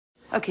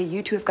Okay,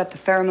 you two have got the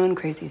pheromone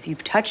crazies.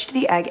 You've touched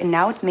the egg, and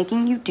now it's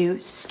making you do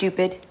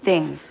stupid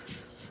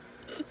things.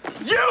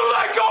 You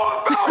let go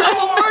of pheromone! I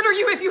will murder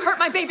you if you hurt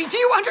my baby. Do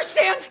you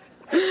understand?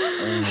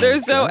 They're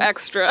so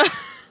extra.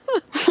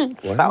 Why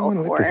do I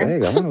want to lick this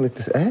egg? I want to lick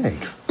this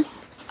egg.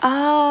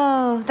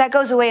 Oh, that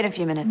goes away in a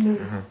few minutes.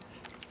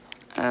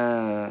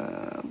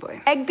 Oh,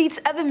 boy. Egg beats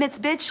oven mitts,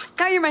 bitch.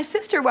 Now you're my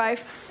sister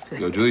wife.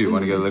 Yo, Julia, you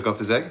want to get a lick off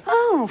this egg?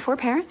 Oh, 4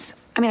 parents?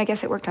 I mean, I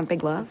guess it worked on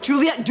Big Love.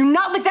 Juliet, do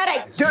not lick that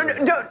egg!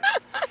 Don't.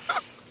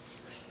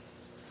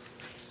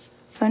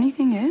 Funny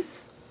thing is,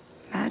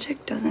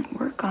 magic doesn't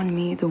work on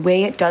me the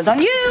way it does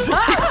on you.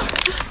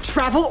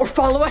 Travel or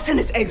follow us, and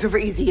this egg's over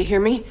easy, you hear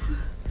me?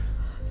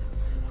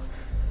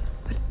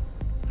 But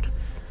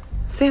it's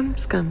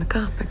Sam's gun, the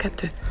cop. I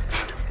kept it. I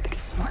think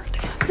it's smart.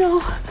 No.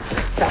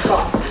 Back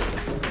off.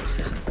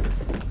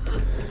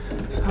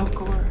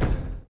 Falcor.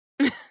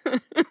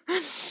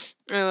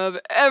 I love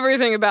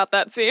everything about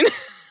that scene.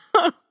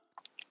 It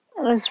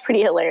was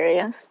pretty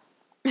hilarious.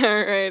 All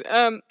right.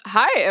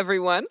 Hi,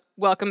 everyone.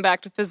 Welcome back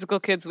to Physical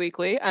Kids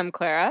Weekly. I'm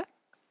Clara.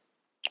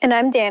 And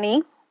I'm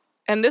Danny.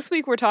 And this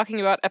week we're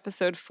talking about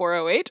episode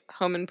 408,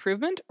 Home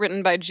Improvement,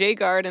 written by Jay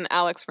Gard and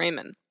Alex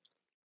Raymond.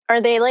 Are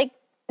they, like,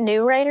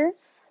 new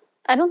writers?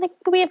 I don't think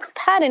we have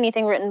had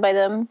anything written by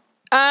them.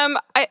 I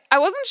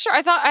wasn't sure.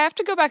 I thought I have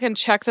to go back and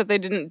check that they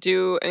didn't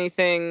do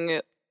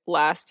anything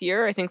last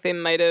year. I think they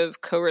might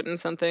have co-written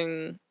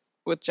something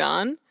with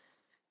John.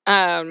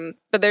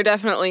 But they're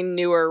definitely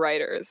newer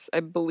writers.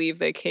 I believe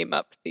they came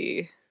up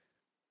the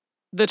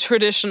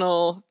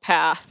traditional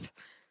path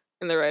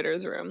in the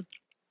writer's room.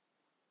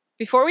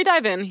 Before we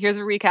dive in, here's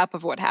a recap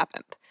of what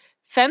happened.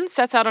 Fen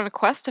sets out on a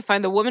quest to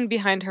find the woman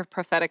behind her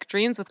prophetic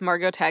dreams, with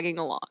Margot tagging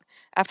along.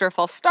 After a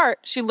false start,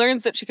 she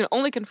learns that she can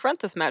only confront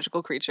this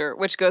magical creature,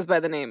 which goes by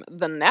the name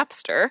the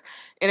Napster,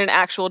 in an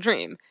actual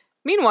dream.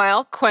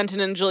 Meanwhile, Quentin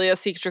and Julia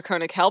seek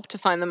draconic help to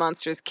find the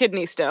monster's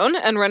kidney stone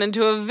and run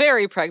into a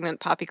very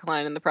pregnant Poppy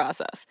Klein in the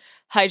process.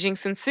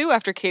 Hijinks ensue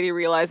after Katie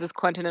realizes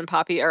Quentin and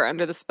Poppy are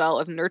under the spell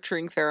of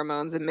nurturing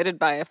pheromones emitted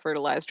by a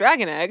fertilized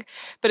dragon egg,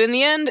 but in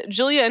the end,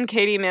 Julia and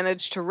Katie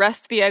manage to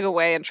wrest the egg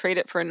away and trade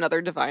it for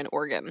another divine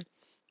organ.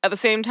 At the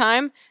same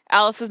time,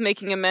 Alice is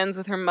making amends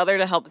with her mother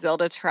to help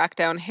Zelda track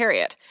down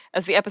Harriet.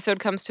 As the episode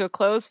comes to a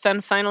close,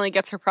 Fen finally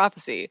gets her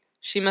prophecy.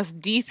 She must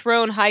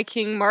dethrone High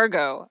King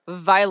Margot,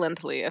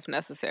 violently if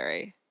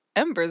necessary.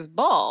 Ember's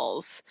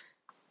balls.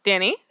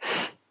 Danny,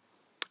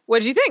 what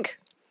did you think?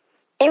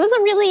 It was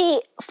a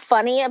really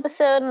funny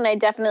episode, and I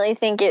definitely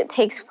think it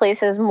takes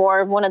place as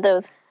more of one of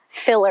those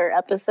filler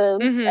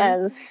episodes,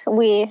 as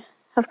we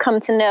have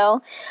come to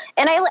know.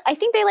 And I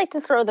think they like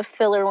to throw the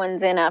filler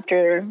ones in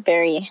after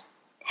very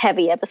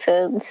heavy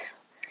episodes.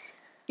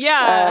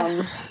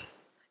 Yeah.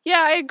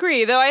 Yeah, I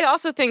agree. Though I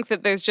also think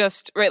that there's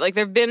just, right, like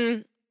there've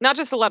been not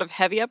just a lot of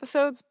heavy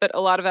episodes, but a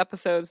lot of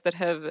episodes that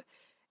have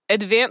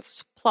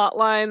advanced plot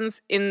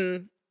lines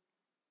in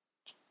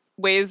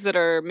ways that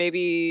are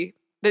maybe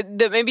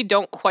that maybe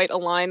don't quite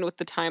align with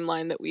the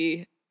timeline that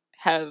we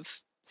have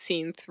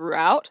seen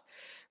throughout,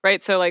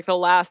 right? So like the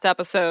last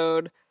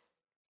episode,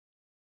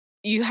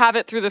 you have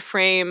it through the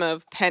frame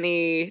of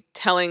Penny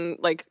telling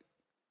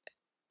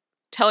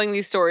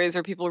these stories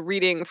or people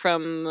reading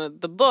from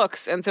the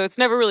books, and so it's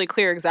never really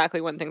clear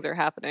exactly when things are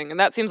happening, and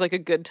that seems like a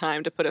good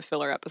time to put a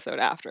filler episode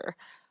after.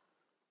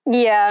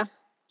 Yeah,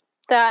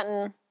 that,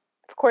 and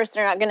of course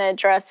they're not going to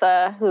address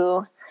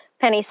who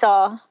Penny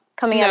saw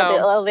coming out of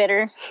the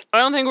elevator. I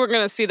don't think we're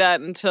going to see that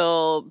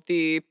until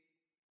the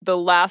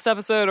last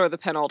episode or the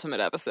penultimate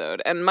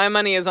episode, and my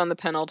money is on the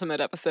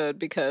penultimate episode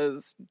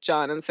because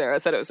John and Sarah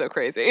said it was so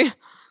crazy.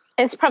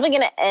 It's probably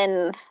going to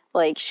end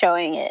like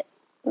showing it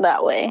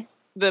that way.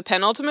 The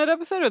penultimate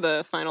episode or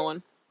the final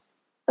one?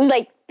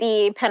 Like,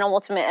 the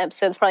penultimate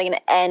episode is probably going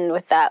to end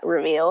with that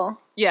reveal.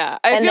 Yeah.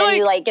 And then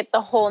you, like, get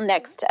the whole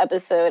next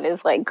episode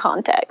as, like,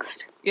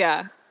 context.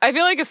 Yeah. I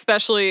feel like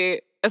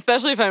especially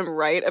if I'm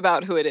right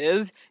about who it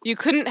is, you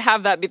couldn't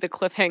have that be the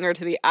cliffhanger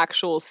to the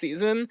actual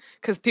season,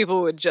 because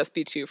people would just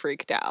be too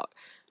freaked out.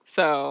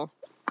 So.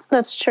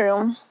 That's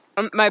true.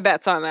 My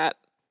bet's on that,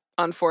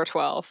 on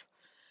 412.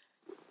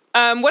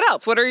 What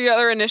else? What are your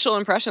other initial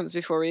impressions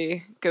before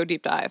we go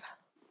deep dive?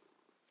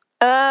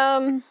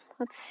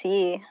 Let's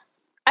see.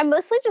 I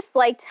mostly just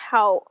liked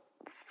how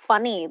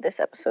funny this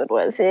episode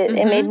was. It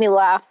made me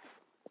laugh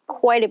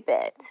quite a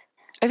bit.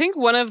 I think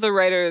one of the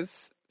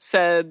writers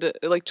said,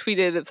 like,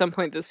 tweeted at some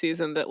point this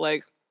season that,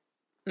 like,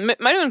 might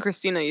have been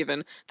Christina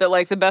even, that,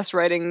 like, the best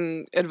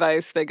writing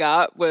advice they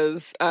got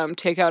was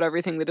take out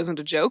everything that isn't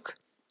a joke.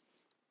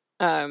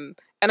 And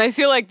I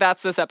feel like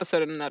that's this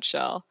episode in a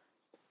nutshell.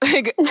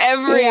 Like,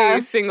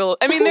 every single...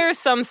 I mean, there's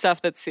some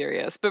stuff that's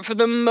serious, but for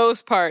the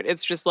most part,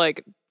 it's just,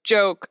 like,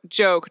 joke,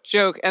 joke,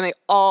 joke, and they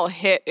all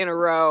hit in a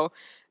row,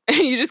 and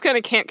you just kind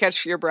of can't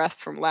catch your breath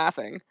from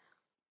laughing.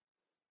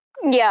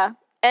 Yeah,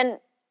 and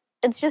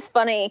it's just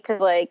funny, because,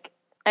 like,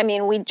 I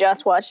mean, we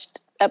just watched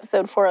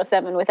episode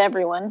 407 with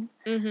everyone.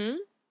 Mm-hmm.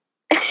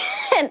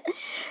 And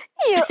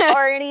You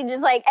already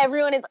just like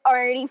everyone is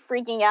already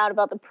freaking out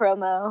about the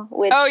promo,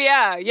 which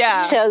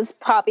shows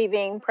Poppy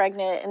being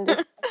pregnant, and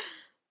just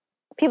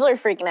people are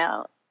freaking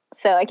out.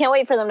 So I can't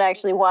wait for them to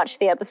actually watch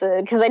the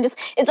episode because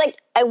it's like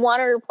I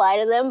want to reply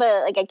to them,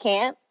 but like I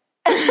can't.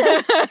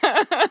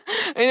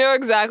 I know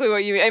exactly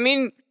what you mean. I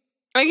mean,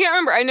 I can't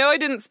remember. I know I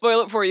didn't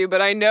spoil it for you,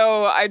 but I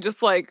know I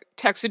just like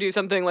texted you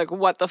something like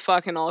 "what the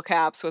fuck" in all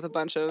caps with a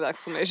bunch of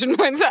exclamation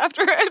points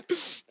after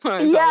it.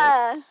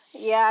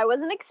 Yeah. I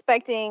wasn't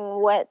expecting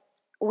what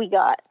we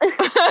got.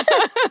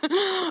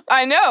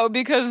 I know,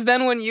 because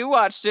then when you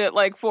watched it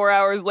like 4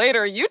 hours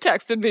later, you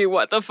texted me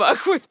 "what the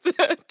fuck" with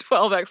the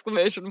 12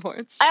 exclamation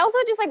points. I also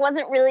just like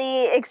wasn't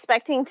really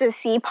expecting to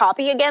see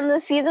Poppy again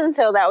this season,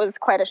 so that was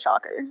quite a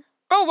shocker.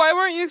 Oh, why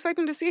weren't you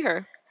expecting to see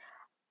her?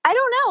 I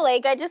don't know.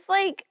 Like, I just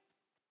like,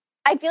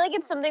 I feel like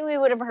it's something we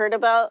would have heard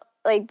about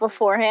like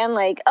beforehand.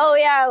 Like, oh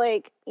yeah,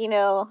 like, you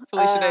know,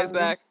 Felicia Day is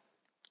back.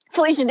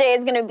 Felicia Day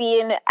is going to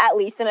be in at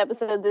least an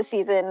episode this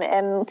season,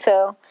 and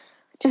so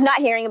just not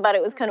hearing about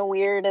it was kind of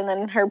weird. And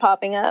then her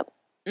popping up.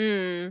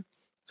 So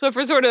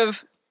for sort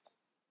of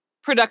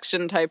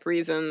production type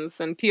reasons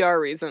and PR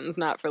reasons,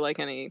 not for like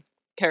any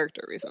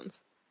character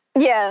reasons.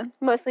 Yeah,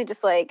 mostly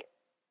just like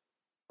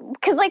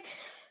because like.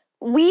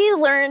 We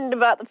learned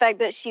about the fact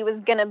that she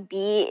was going to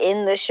be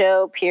in the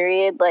show,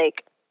 period,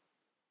 like,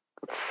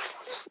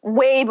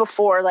 way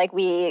before, like,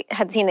 we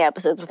had seen the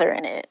episodes with her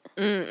in it.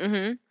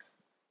 Mm-hmm.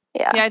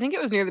 Yeah, I think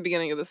it was near the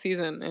beginning of the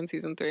season, in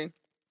season 3.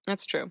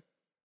 That's true.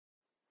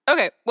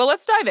 Okay, well,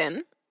 let's dive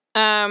in.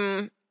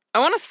 I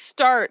want to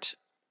start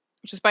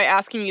just by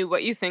asking you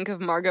what you think of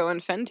Margot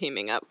and Fen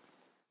teaming up.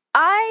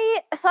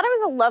 I thought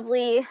it was a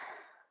lovely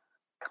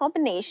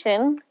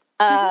combination.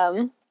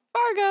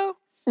 Margot.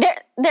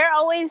 They're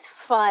always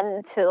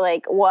fun to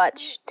like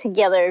watch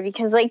together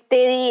because like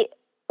they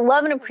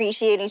love and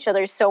appreciate each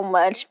other so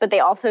much, but they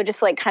also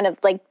just like kind of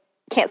like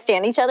can't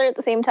stand each other at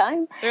the same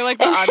time. They're like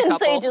the odd couple.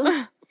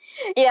 So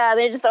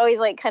they're just always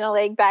like kind of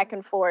like back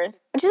and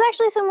forth, which is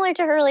actually similar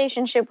to her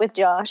relationship with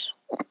Josh.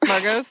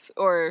 Margot's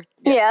or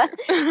yeah.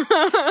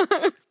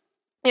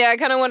 Yeah, I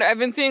kind of wonder. I've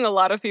been seeing a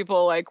lot of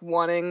people like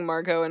wanting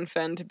Margot and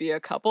Fen to be a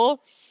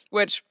couple,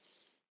 which.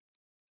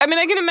 I mean,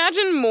 I can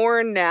imagine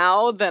more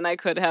now than I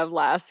could have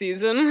last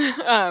season.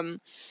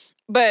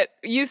 But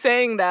you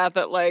saying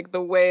that like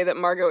the way that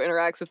Margot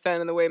interacts with Fen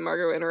and the way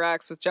Margot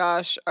interacts with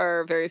Josh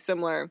are very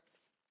similar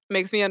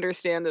makes me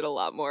understand it a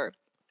lot more.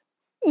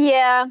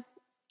 Yeah.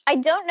 I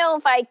don't know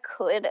if I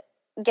could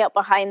get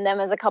behind them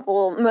as a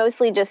couple,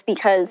 mostly just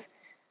because,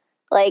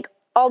 like,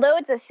 although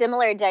it's a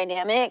similar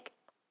dynamic,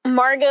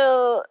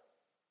 Margot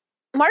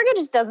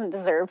just doesn't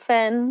deserve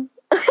Fen.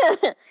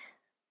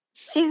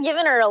 She's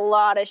given her a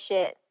lot of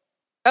shit.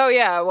 Oh,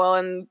 yeah. Well,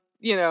 and,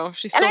 you know,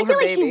 she stole her baby. And I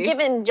feel like she's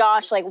given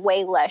Josh, like,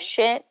 way less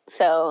shit,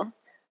 so.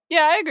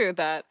 Yeah, I agree with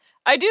that.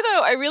 I do,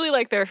 though. I really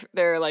like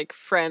their like,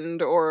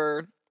 friend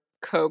or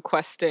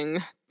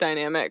co-questing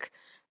dynamic.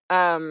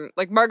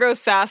 Like, Margot's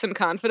sass and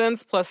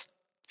confidence plus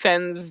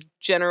Fen's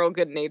general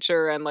good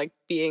nature and, like,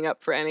 being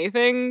up for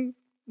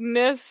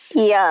anythingness.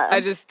 Yeah.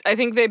 I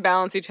think they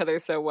balance each other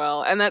so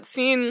well. And that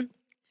scene,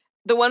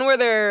 the one where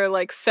they're,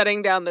 like,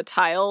 setting down the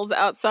tiles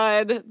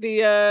outside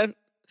the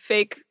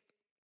fake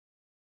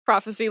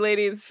prophecy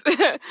lady's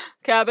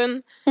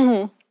cabin.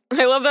 Mm-hmm.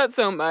 I love that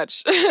so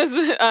much.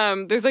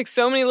 There's like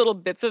so many little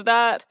bits of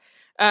that.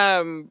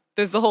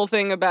 There's the whole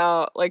thing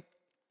about like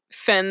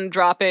Fen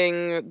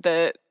dropping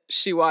that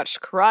she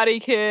watched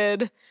Karate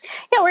Kid.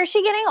 Yeah, where's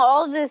she getting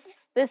all of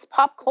this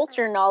pop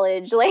culture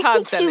knowledge? Like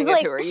Todd's sending it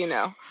to her, you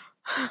know.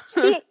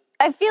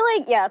 I feel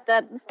like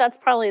that's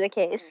probably the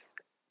case.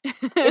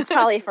 It's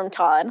probably from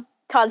Todd.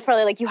 Todd's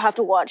probably like, you have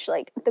to watch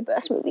like the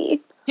best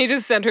movie. He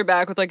just sent her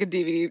back with like a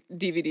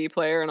DVD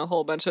player and a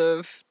whole bunch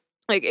of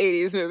like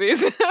 80s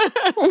movies.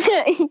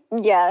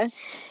 Yeah.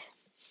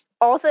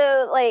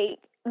 Also, like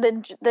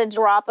the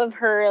drop of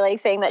her like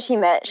saying that she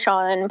met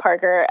Sean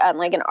Parker at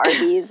like an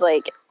Arby's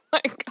like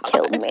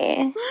killed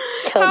me.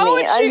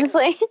 I was just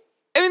like.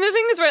 I mean, the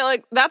thing is, right,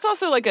 like, that's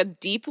also, like, a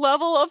deep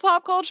level of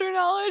pop culture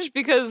knowledge,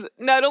 because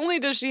not only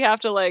does she have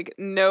to, like,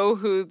 know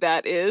who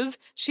that is,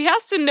 she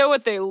has to know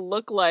what they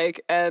look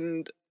like,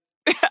 and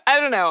I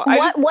don't know.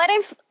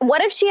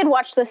 What if she had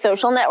watched The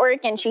Social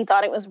Network and she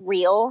thought it was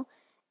real,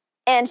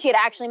 and she had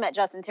actually met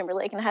Justin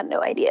Timberlake and had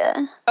no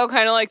idea? Oh,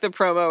 kind of like the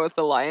promo with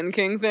the Lion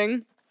King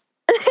thing?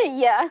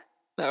 Yeah.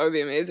 That would be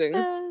amazing.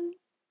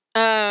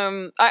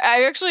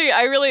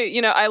 I really,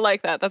 you know, I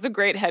like that. That's a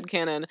great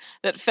headcanon,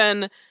 that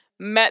Fen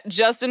met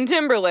Justin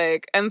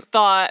Timberlake and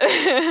thought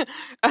it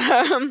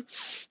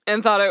was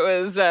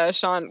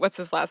Sean, what's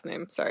his last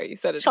name? Sorry, you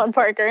said it. Sean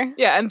Parker.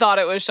 Yeah, and thought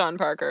it was Sean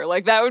Parker.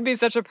 Like, that would be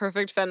such a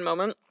perfect Fen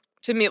moment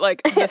to meet,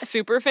 like, the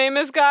super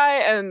famous guy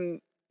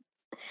and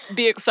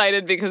be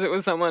excited because it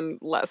was someone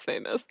less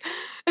famous.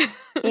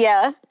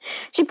 Yeah.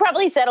 She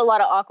probably said a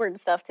lot of awkward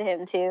stuff to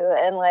him, too.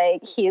 And,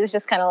 like, he was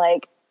just kind of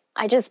like,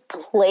 I just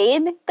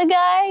played the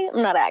guy.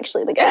 I'm not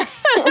actually the guy.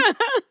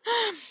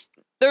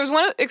 There was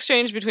one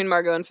exchange between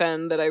Margot and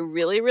Fen that I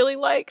really, really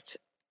liked.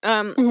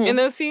 in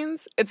those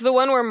scenes. It's the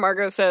one where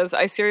Margot says,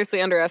 "I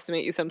seriously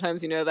underestimate you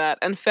sometimes, you know that."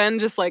 And Fen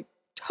just like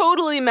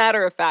totally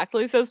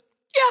matter-of-factly says,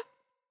 "Yeah,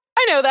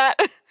 I know that."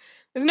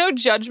 There's no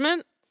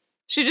judgment.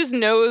 She just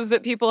knows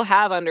that people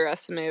have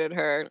underestimated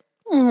her.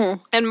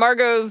 Mm-hmm. And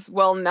Margot's,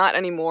 well, not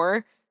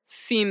anymore,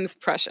 seems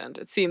prescient.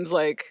 It seems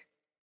like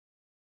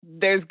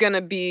there's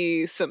gonna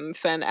be some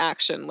Fen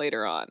action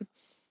later on.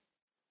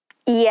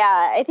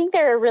 Yeah, I think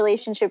their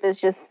relationship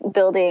is just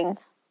building.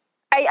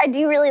 I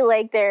do really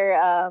like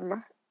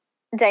their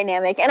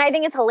dynamic, and I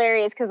think it's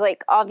hilarious because,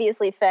 like,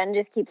 obviously Fen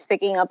just keeps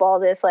picking up all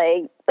this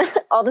like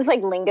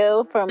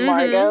lingo from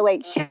Margot.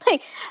 Like, she's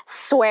like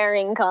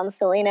swearing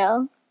constantly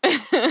now.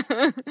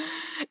 It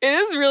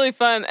is really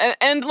fun,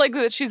 and like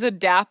that she's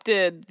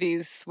adapted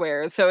these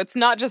swears, so it's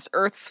not just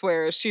Earth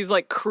swears. She's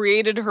like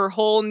created a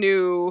whole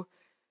new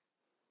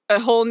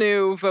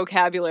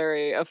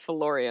vocabulary of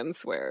Fellorian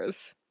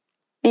swears.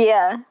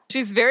 Yeah,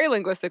 she's very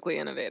linguistically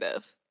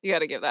innovative. You got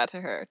to give that to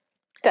her.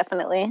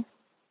 Definitely.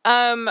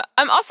 I'm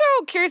also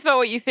curious about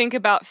what you think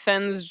about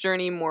Fen's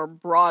journey more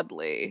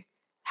broadly.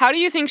 How do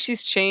you think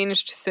she's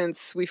changed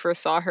since we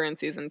first saw her in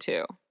season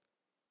 2?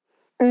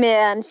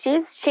 Man,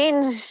 she's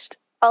changed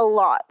a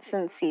lot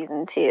since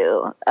season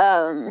 2.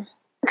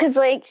 Because,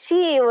 like,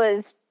 she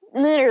was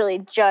literally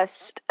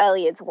just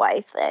Elliot's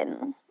wife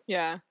then.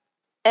 Yeah.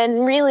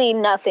 And really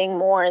nothing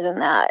more than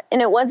that.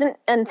 And it wasn't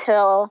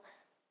until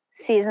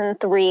season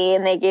 3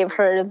 and they gave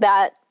her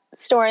that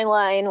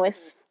storyline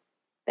with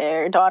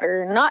their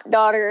not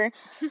daughter,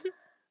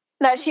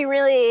 that she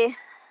really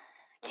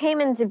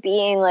came into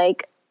being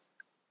like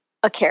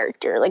a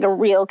character, like a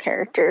real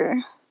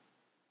character.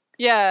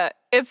 Yeah,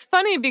 it's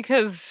funny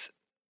because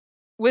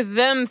with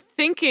them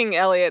thinking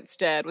Elliot's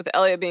dead, with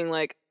Elliot being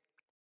like,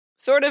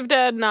 sort of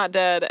dead, not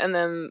dead, and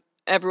then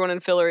everyone in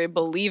Fillory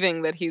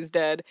believing that he's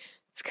dead,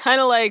 it's kind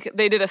of like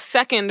they did a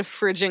second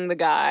fridging the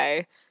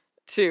guy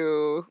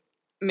to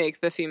make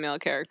the female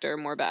character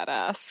more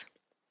badass.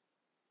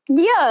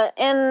 Yeah,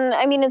 and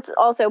I mean, it's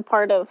also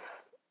part of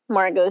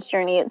Margot's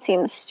journey, it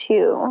seems,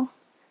 to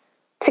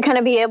kind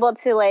of be able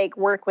to, like,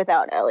 work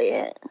without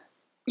Elliot.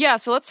 Yeah,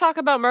 so let's talk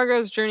about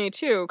Margot's journey,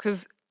 too,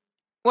 because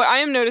what I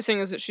am noticing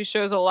is that she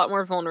shows a lot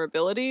more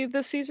vulnerability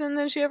this season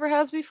than she ever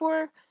has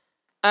before.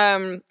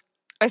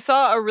 I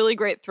saw a really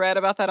great thread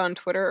about that on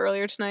Twitter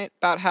earlier tonight,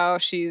 about how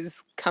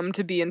she's come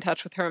to be in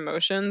touch with her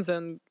emotions,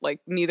 and, like,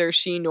 neither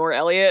she nor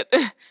Elliot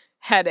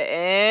had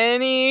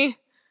anything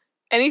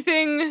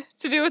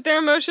to do with their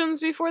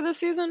emotions before this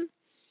season.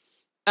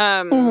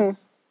 I'm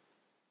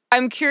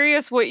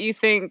curious what you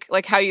think,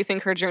 like how you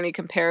think her journey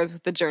compares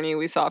with the journey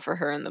we saw for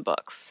her in the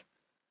books.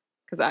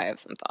 Because I have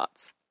some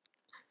thoughts.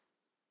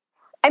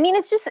 I mean,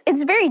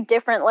 it's very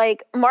different.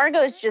 Like,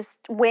 Margot is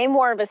just way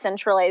more of a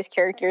centralized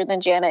character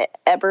than Janet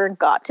ever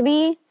got to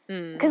be.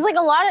 Because, like,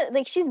 a lot of,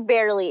 like, she's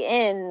barely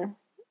in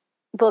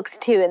books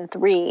 2 and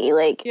 3.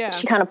 Like,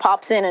 she kind of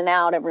pops in and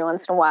out every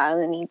once in a while,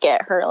 and then you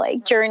get her,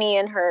 like, journey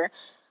and her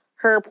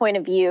point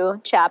of view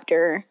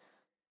chapter.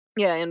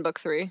 Yeah, in book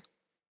 3.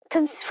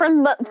 Because for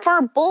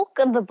bulk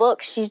of the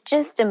book, she's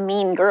just a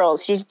mean girl.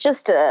 She's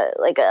just a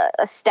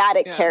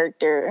static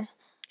character.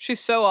 She's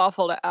so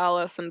awful to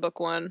Alice in book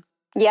 1.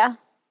 Yeah.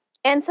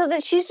 And so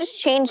that she's just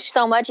changed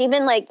so much,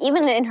 even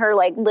in her,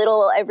 like,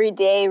 little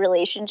everyday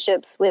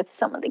relationships with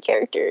some of the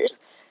characters.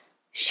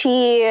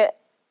 She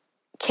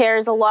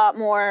cares a lot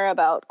more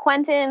about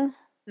Quentin,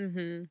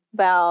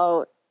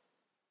 about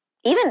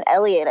even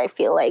Elliot, I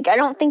feel like. I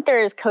don't think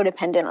they're as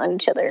codependent on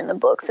each other in the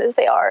books as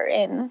they are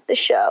in the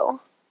show.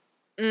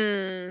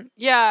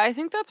 Yeah, I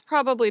think that's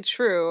probably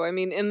true. I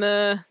mean, in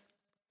the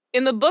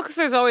books,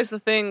 there's always the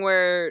thing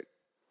where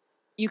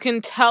you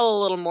can tell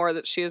a little more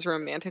that she is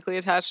romantically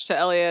attached to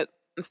Elliot,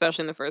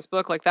 especially in the first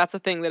book. Like, that's a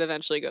thing that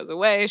eventually goes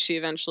away. She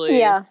eventually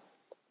kind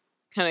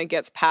of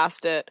gets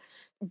past it.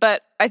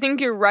 But I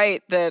think you're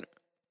right that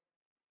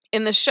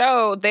in the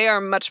show, they are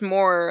much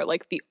more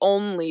like the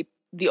only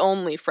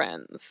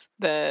friends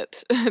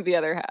that the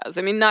other has.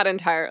 I mean, not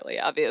entirely,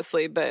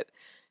 obviously, but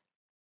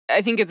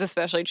I think it's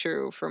especially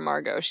true for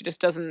Margot. She just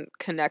doesn't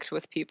connect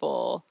with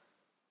people,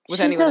 with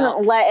anyone else. She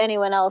doesn't let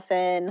anyone else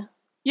in.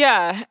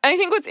 Yeah. I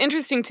think what's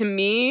interesting to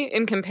me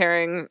in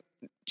comparing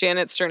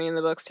Janet's journey in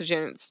the books to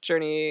Janet's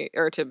journey,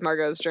 or to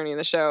Margot's journey in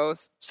the show,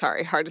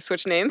 sorry, hard to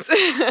switch names.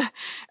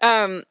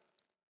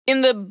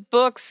 In the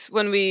books,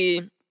 when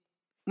we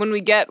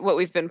get what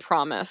we've been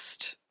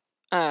promised,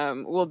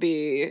 will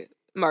be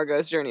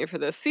Margot's journey for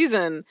this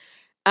season,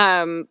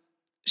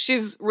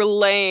 she's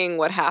relaying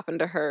what happened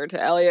to her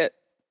to Elliot.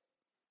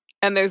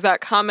 And there's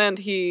that comment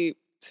he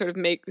sort of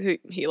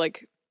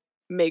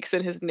makes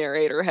in his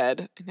narrator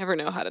head. I never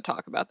know how to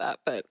talk about that,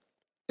 but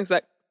there's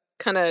that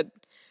kind of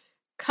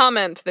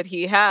comment that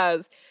he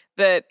has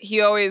that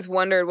he always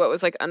wondered what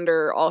was like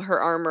under all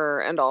her armor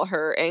and all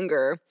her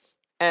anger.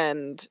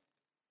 And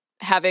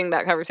having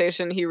that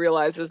conversation, he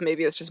realizes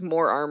maybe it's just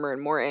more armor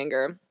and more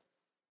anger.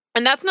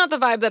 And that's not the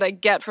vibe that I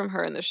get from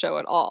her in the show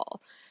at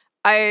all.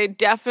 I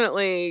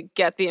definitely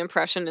get the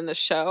impression in the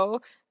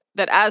show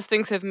that as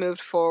things have moved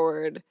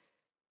forward,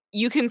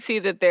 you can see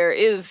that there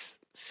is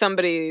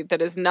somebody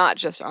that is not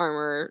just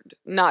armored,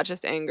 not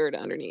just angered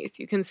underneath.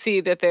 You can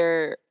see that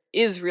there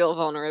is real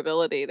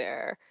vulnerability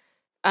there.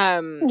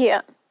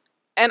 Yeah.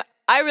 And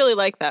I really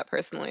like that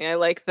personally. I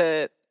like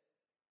that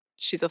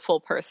she's a full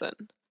person.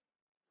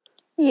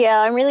 Yeah,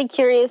 I'm really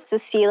curious to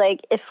see,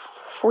 like, if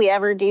we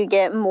ever do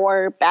get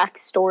more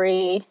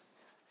backstory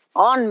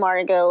on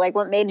Margot, like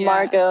what made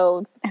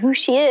Margot who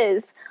she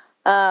is.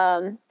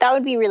 That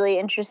would be really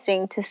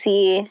interesting to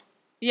see.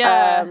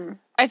 Yeah.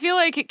 I feel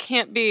like it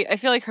can't be, I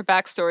feel like her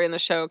backstory in the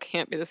show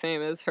can't be the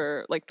same as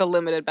her, like the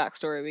limited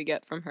backstory we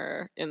get from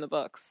her in the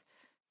books.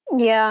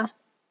 Yeah.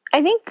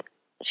 I think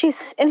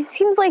and it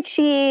seems like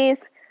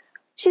she's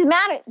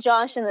mad at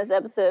Josh in this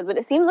episode, but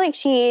it seems like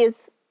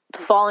she's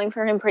falling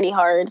for him pretty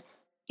hard.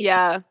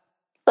 Yeah.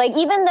 Like,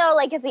 even though,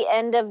 like, at the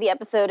end of the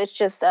episode, it's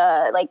just,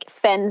 like,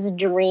 Fenn's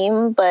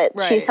dream, but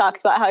she talks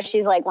about how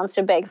she's, like, wants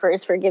to beg for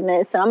his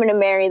forgiveness, and I'm going to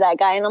marry that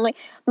guy. And I'm like,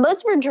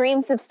 most of her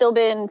dreams have still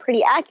been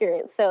pretty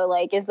accurate. So,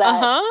 like, is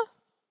that,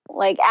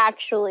 like,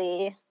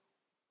 actually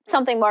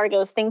something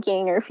Margot's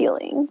thinking or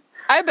feeling?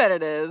 I bet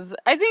it is.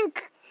 I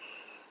think,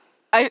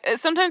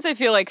 sometimes I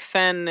feel like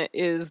Fenn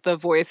is the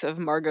voice of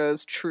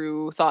Margot's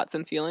true thoughts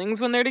and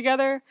feelings when they're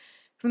together.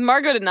 Because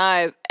Margot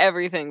denies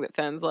everything that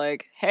Fenn's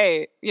like,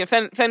 hey, you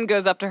know, Fenn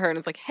goes up to her and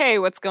is like, hey,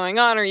 what's going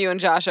on? Are you and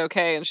Josh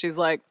okay? And she's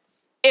like,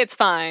 it's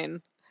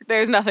fine.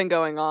 There's nothing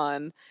going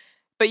on.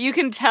 But you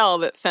can tell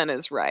that Fenn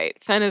is right.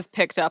 Fenn has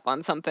picked up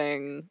on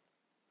something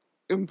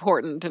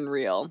important and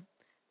real.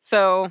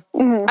 So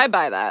I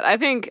buy that. I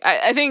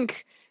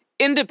think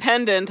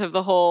independent of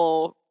the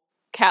whole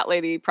cat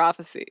lady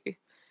prophecy,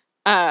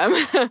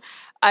 I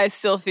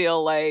still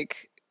feel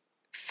like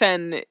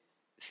Fenn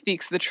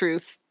speaks the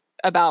truth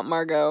about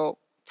Margot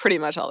pretty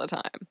much all the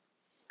time.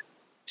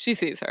 She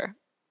sees her.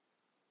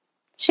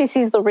 She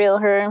sees the real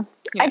her.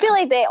 Yeah. I feel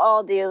like they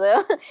all do,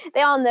 though.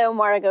 They all know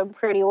Margot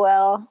pretty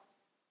well.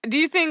 Do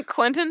you think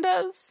Quentin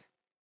does?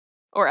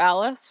 Or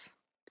Alice?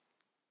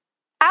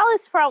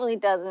 Alice probably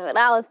doesn't, but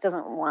Alice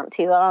doesn't want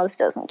to. Alice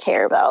doesn't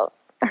care about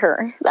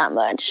her that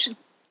much.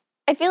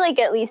 I feel like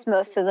at least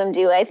most of them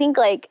do. I feel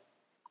like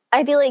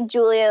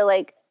Julia,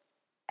 like,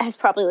 has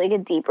probably, like,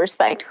 a deep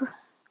respect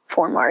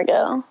for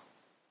Margot.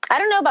 I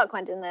don't know about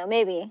Quentin, though.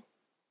 Maybe.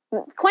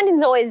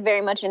 Quentin's always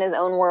very much in his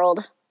own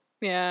world.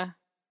 Yeah.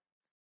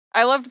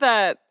 I loved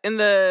that in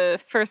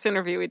the first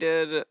interview we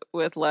did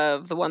with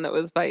Lev, the one that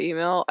was by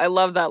email. I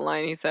love that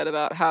line he said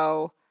about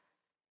how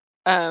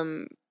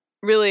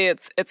really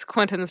it's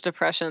Quentin's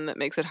depression that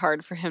makes it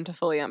hard for him to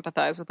fully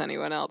empathize with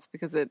anyone else,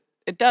 because it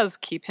does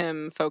keep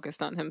him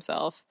focused on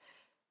himself.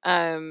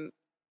 And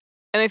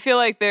I feel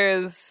like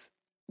there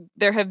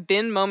have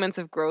been moments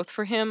of growth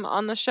for him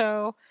on the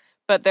show,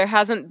 but there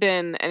hasn't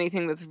been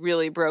anything that's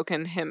really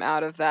broken him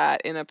out of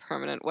that in a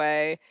permanent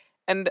way.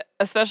 And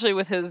especially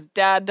with his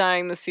dad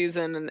dying this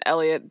season and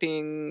Elliot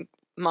being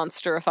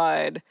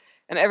monsterified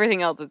and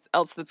everything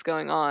else that's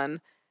going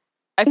on,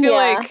 I feel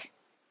like,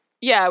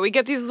 we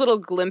get these little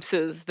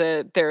glimpses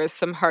that there is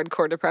some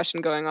hardcore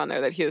depression going on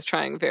there that he is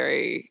trying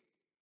very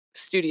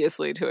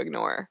studiously to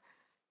ignore.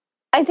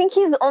 I think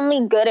he's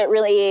only good at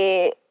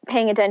really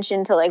paying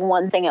attention to, like,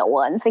 one thing at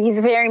once. Like, he's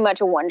very much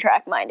a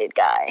one-track minded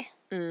guy.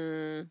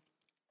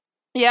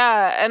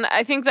 Yeah, and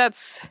I think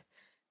that's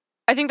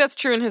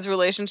true in his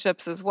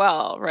relationships as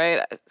well, right?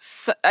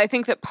 So I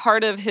think that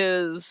part of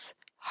his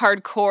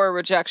hardcore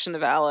rejection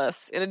of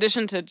Alice, in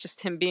addition to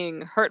just him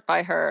being hurt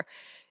by her,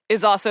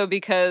 is also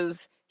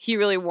because he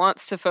really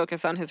wants to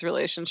focus on his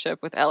relationship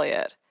with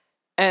Elliot,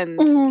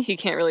 and he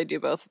can't really do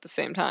both at the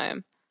same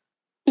time.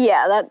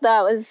 Yeah,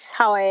 that was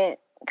how I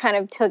kind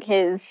of took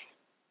his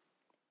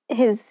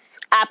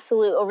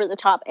absolute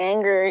over-the-top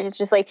anger. He's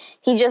just like,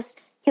 he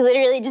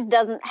literally just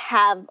doesn't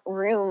have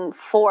room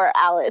for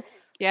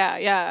Alice.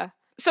 Yeah.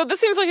 So this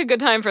seems like a good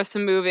time for us to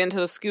move into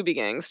the Scooby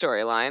Gang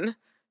storyline.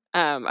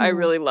 I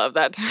really love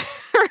that term.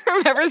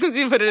 Ever since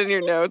you put it in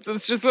your notes,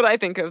 it's just what I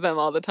think of them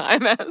all the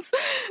time as.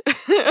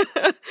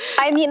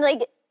 I mean,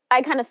 like,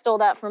 I kind of stole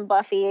that from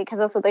Buffy, because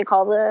that's what they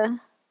call the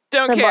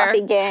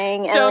Buffy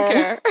gang. Don't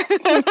care.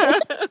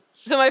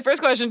 So my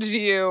first question to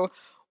you,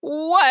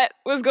 what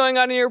was going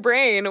on in your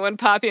brain when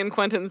Poppy and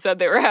Quentin said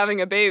they were having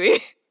a baby?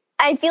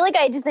 I feel like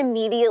I just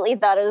immediately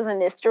thought it was a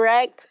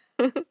misdirect.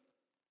 I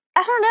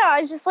don't know. I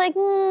was just like,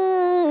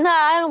 nah,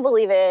 I don't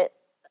believe it.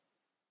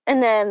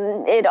 And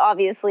then it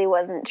obviously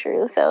wasn't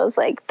true. So I was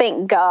like,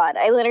 thank God.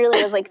 I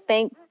literally was like,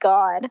 thank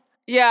God.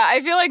 Yeah,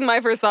 I feel like my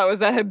first thought was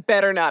that it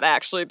better not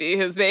actually be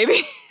his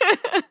baby.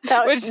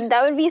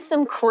 That would be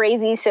some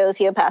crazy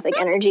sociopathic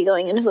energy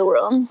going into the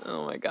world.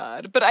 Oh my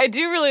God. But I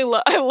do really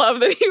I love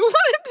that he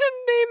wanted to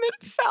name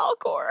it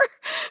Falkor.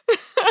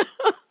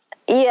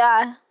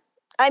 Yeah.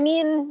 I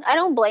mean, I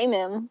don't blame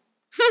him.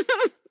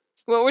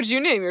 What would you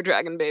name your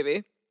dragon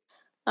baby?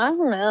 I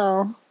don't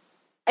know.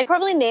 I'd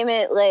probably name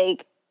it,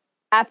 like,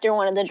 after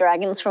one of the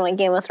dragons from, like,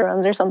 Game of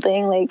Thrones or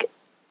something. Like,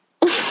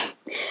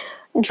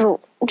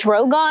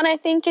 Drogon, I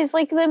think, is,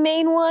 like, the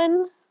main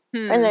one.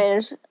 And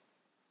there's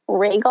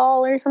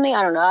Rhaegal or something.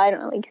 I don't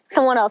know. Like,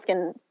 someone else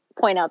can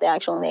point out the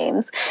actual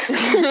names.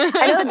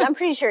 I'm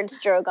pretty sure it's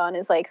Drogon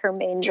is like her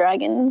main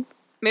dragon.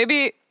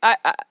 Maybe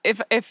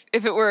if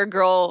it were a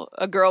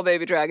girl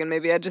baby dragon,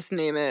 maybe I'd just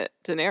name it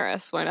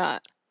Daenerys. Why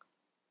not?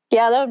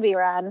 Yeah, that would be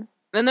rad.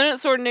 And then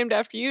it's sort of named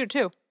after you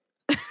too.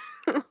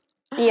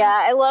 Yeah,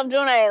 I loved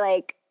when I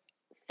like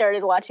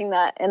started watching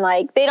that, and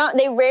like they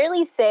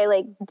rarely say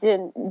like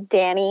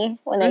Dany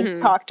when they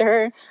talk to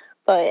her,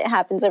 but it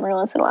happens every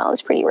once in a while.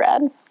 It's pretty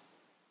rad.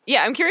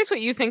 Yeah, I'm curious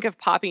what you think of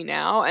Poppy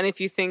now, and if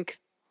you think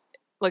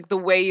like the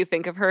way you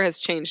think of her has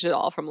changed at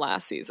all from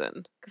last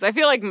season, because I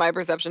feel like my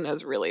perception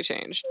has really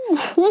changed.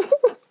 I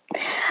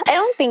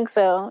don't think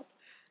so.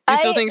 You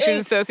still think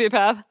she's a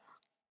sociopath?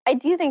 I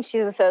do think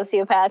she's a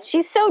sociopath.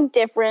 She's so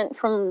different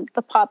from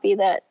the Poppy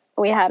that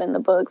we had in the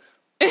books.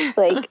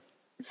 Like,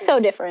 so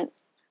different.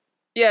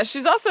 Yeah,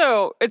 she's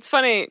also, it's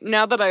funny,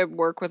 now that I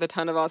work with a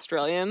ton of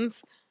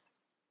Australians,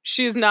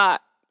 she's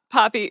not,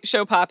 Poppy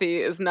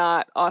is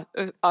not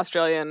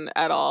Australian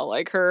at all.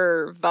 Like,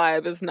 her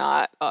vibe is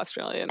not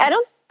Australian. I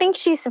don't think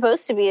she's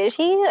supposed to be, is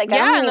she? Like,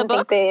 yeah, I don't in the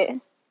books.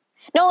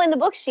 No, in the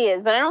books she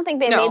is, but I don't think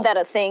they made that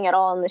a thing at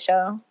all in the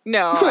show.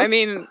 No, I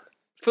mean,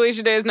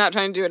 Felicia Day is not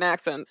trying to do an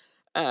accent.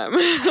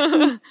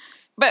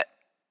 But,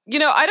 you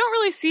know, I don't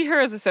really see her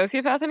as a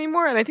sociopath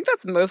anymore, and I think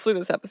that's mostly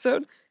this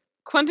episode.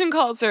 Quentin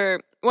calls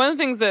her, one of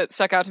the things that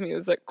stuck out to me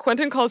was that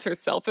Quentin calls her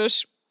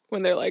selfish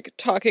when they're, like,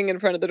 talking in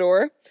front of the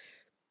door.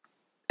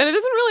 And it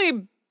doesn't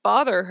really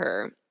bother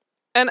her.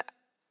 And,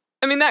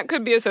 I mean, that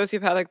could be a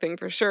sociopathic thing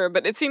for sure,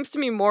 but it seems to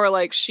me more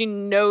like she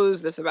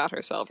knows this about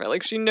herself, right?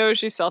 Like, she knows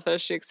she's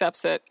selfish, she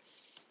accepts it.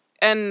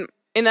 And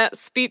in that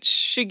speech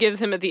she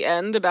gives him at the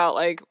end about,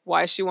 like,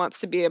 why she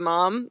wants to be a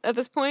mom at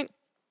this point,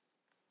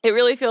 it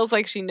really feels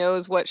like she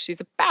knows what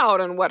she's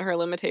about and what her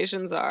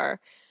limitations are.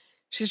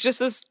 She's just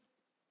this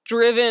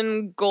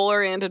driven,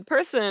 goal-oriented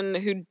person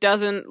who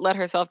doesn't let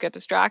herself get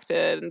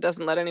distracted and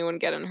doesn't let anyone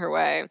get in her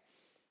way.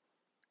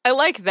 I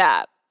like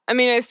that. I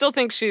mean, I still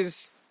think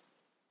she's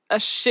a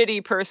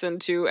shitty person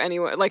to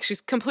anyone. Like, she's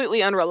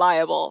completely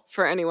unreliable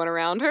for anyone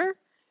around her.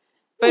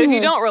 But if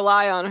you don't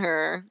rely on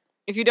her,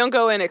 if you don't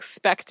go in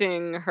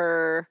expecting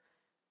that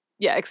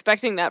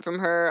from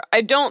her,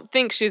 I don't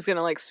think she's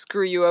gonna, like,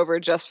 screw you over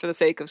just for the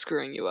sake of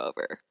screwing you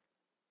over.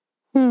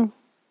 Do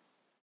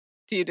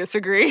you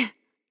disagree?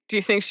 Do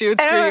you think she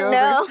would screw you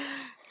over?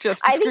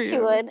 Just to screw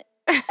you over?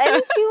 I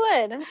think she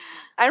would.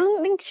 I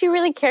don't think she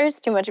really cares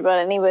too much about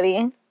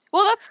anybody.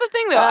 Well, that's the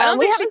thing, though. I don't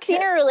think we haven't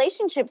seen her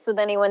relationships with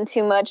anyone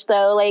too much,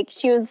 though. Like,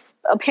 she was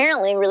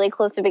apparently really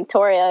close to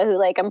Victoria, who,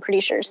 like, I'm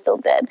pretty sure is still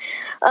dead.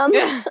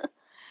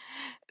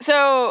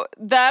 So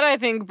that, I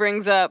think,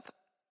 brings up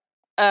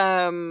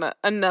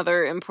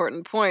another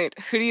important point.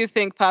 Who do you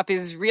think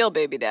Poppy's real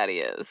baby daddy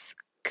is?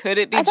 Could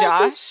it be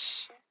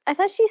Josh? I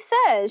thought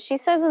she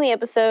says in the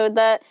episode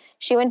that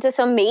she went to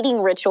some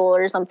mating ritual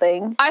or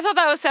something. I thought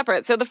that was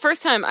separate. So the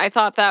first time I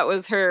thought that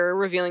was her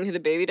revealing who the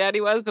baby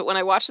daddy was, but when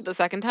I watched it the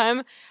second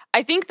time,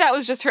 I think that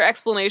was just her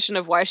explanation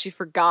of why she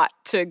forgot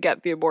to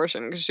get the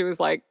abortion, because she was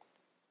like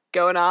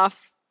going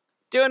off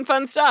doing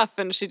fun stuff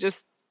and she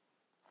just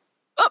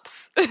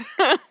oops.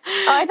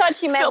 I thought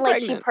she meant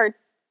like she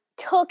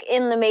partook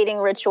in the mating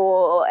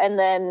ritual and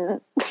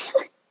then that's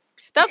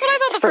what I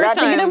thought the first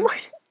time.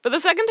 But the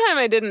second time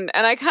I didn't.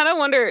 And I kind of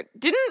wonder,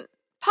 didn't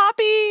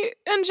Poppy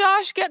and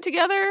Josh get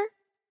together?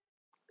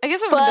 I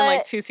guess it would have been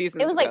like 2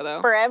 seasons ago, though. It was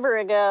like forever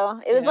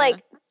ago. It was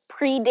like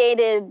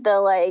predated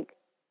the like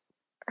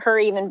her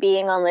even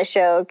being on the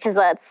show, because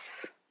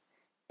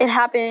it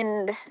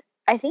happened,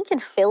 I think, in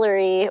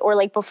Fillory or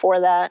like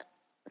before that.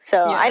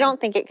 So I don't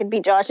think it could be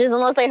Josh's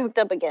unless they hooked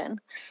up again.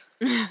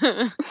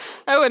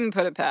 I wouldn't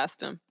put it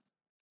past him.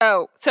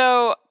 Oh,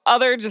 so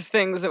other just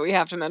things that we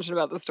have to mention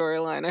about the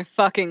storyline. I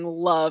fucking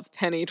love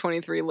Penny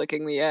 23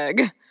 licking the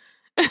egg.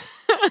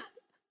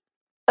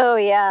 Oh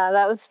yeah,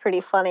 that was pretty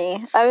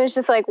funny. I was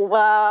just like,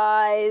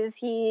 why is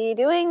he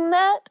doing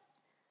that?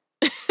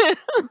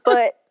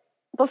 But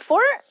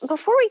before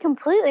we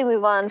completely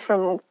move on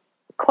from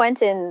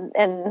Quentin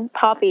and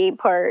Poppy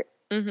part,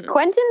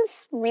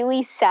 Quentin's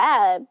really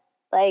sad.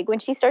 Like, when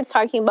she starts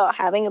talking about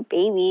having a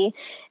baby,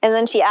 and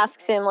then she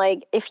asks him,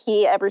 like, if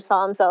he ever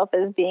saw himself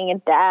as being a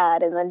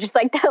dad, and then just,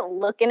 like, that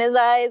look in his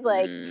eyes,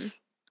 like,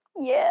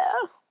 yeah.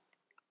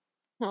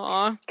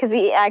 Aww. Because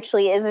he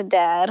actually is a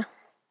dad.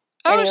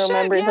 Oh, and he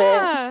remembers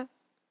it.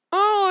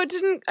 Oh, I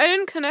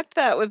didn't connect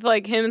that with,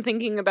 like, him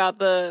thinking about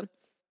the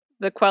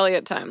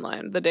Quelliot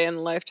timeline, the day in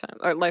the lifetime,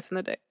 or life in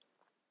the day.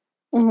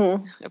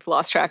 I've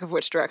lost track of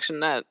which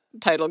direction that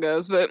title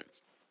goes, but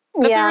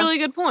that's a really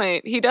good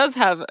point. He does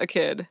have a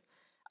kid.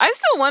 I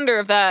still wonder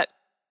if that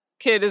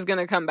kid is going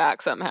to come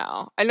back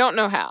somehow. I don't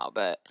know how,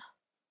 but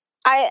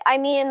I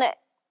mean,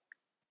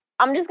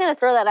 I'm just going to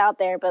throw that out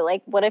there, but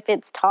like, what if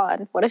it's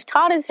Todd? What if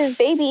Todd is his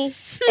baby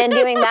and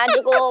doing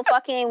magical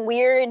fucking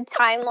weird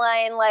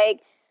timeline,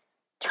 like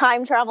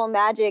time travel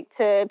magic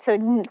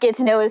to get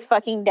to know his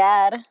fucking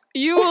dad?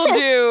 You will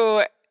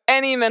do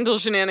any mental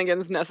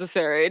shenanigans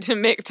necessary to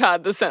make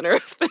Todd the center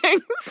of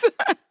things.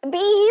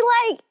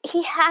 But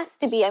he has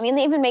to be. I mean,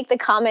 they even make the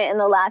comment in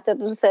the last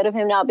episode of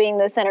him not being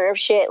the center of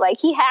shit. Like,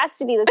 he has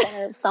to be the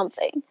center of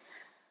something.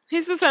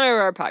 He's the center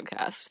of our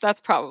podcast. That's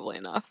probably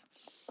enough.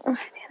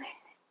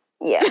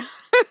 Yeah.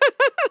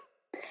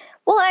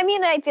 Well, I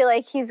mean, I feel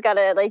like he's got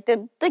to, like,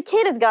 the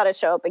kid has got to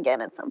show up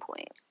again at some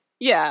point.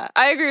 Yeah,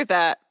 I agree with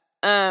that.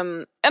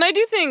 And I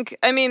do think,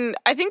 I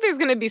think there's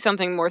going to be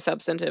something more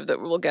substantive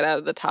that we'll get out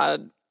of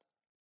Todd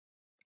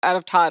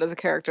as a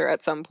character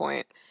at some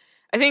point.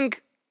 I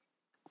think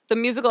the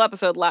musical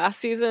episode last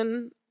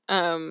season,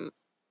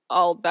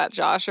 All That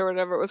Josh or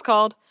whatever it was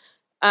called,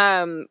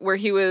 where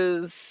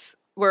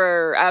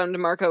Adam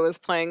DeMarco was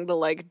playing the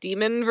like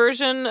demon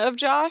version of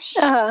Josh.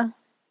 Uh-huh.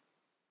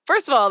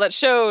 First of all, that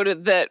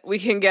showed that we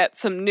can get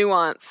some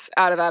nuance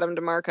out of Adam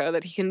DeMarco,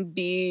 that he can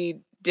be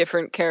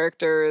different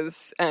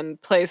characters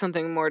and play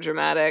something more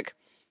dramatic.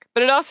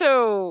 But it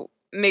also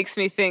makes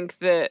me think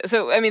that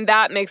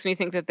makes me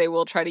think that they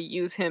will try to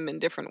use him in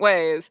different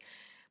ways.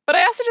 But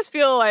I also just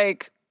feel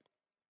like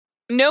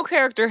no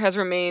character has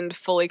remained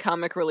fully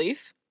comic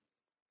relief.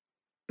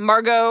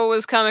 Margot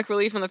was comic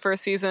relief in the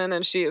first season,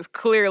 and she has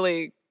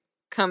clearly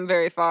come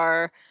very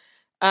far.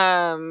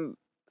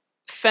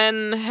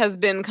 Fen has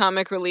been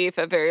comic relief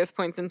at various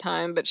points in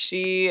time, but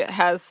she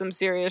has some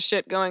serious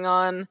shit going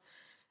on,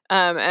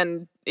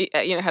 and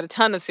had a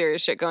ton of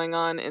serious shit going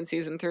on in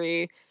season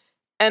 3.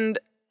 And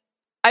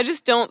I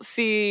just don't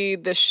see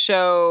the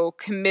show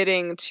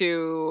committing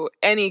to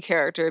any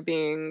character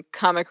being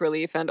comic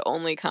relief and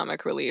only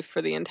comic relief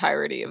for the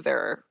entirety of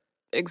their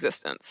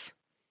existence.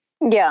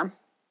 Yeah.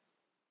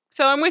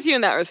 So I'm with you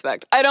in that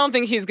respect. I don't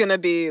think he's going to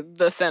be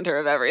the center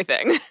of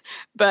everything,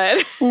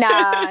 but...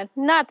 Nah,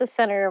 not the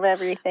center of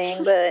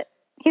everything, but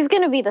he's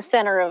going to be the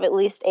center of at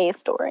least a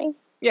story.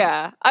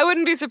 Yeah, I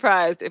wouldn't be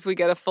surprised if we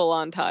get a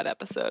full-on Todd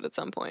episode at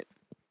some point.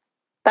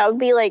 That would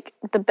be like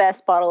the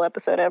best bottle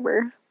episode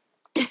ever.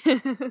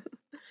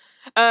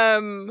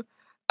 One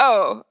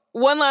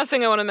last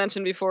thing I want to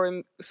mention before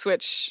we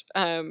switch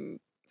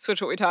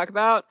what we talk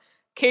about.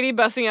 Katie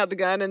busting out the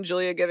gun and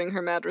Julia giving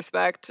her mad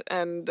respect,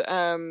 and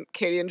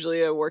Katie and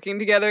Julia working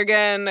together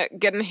again,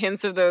 getting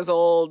hints of those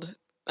old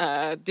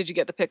did you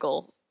get the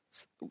pickle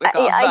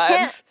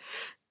vibes.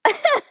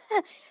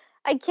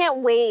 I can't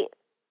wait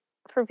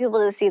for people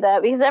to see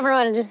that, because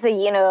everyone just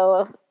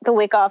the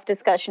Wick Off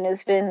discussion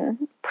has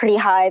been pretty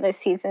high this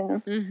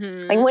season.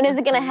 Mm-hmm, like, when is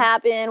it going to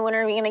happen? When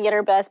are we going to get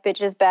our best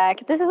bitches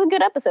back? This is a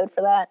good episode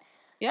for that.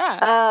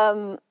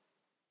 Yeah.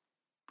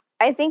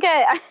 I think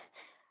I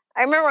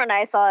remember when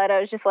I saw it,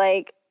 I was just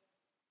like,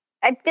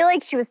 I feel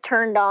like she was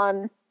turned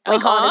on.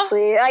 Like,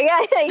 honestly,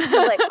 I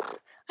was like,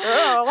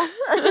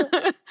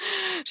 oh.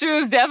 She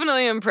was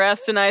definitely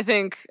impressed, and I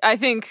think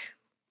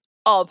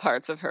all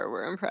parts of her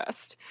were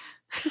impressed.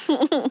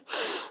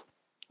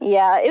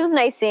 Yeah, it was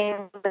nice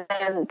seeing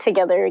them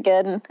together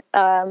again,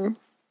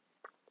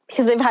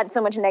 because they've had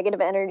so much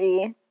negative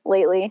energy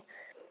lately.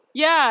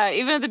 Yeah,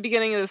 even at the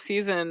beginning of the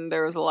season,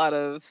 there was a lot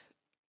of,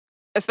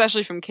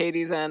 especially from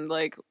Katie's end,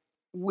 like,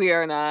 we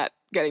are not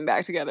getting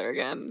back together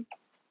again,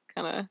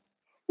 kind of.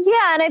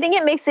 Yeah, and I think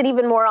it makes it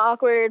even more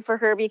awkward for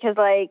her because,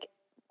 like,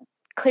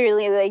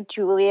 clearly, like,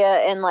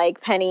 Julia and,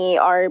 like, Penny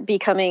are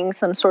becoming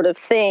some sort of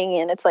thing,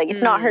 and it's like,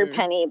 it's not her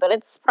Penny, but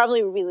it's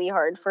probably really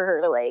hard for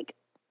her to, like,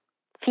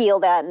 feel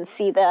that and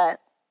see that.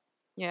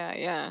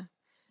 Yeah.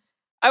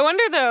 I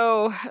wonder,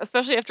 though,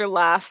 especially after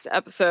last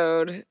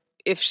episode,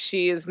 if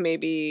she is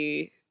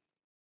maybe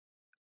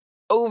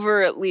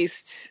over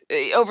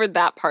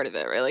that part of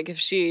it, right? Like, if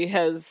she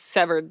has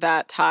severed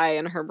that tie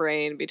in her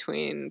brain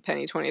between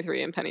Penny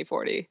 23 and Penny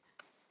 40.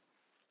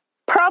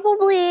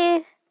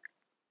 Probably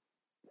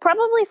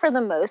for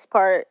the most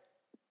part,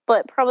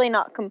 but probably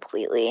not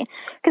completely.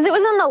 Because it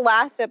was in the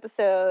last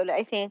episode,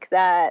 I think,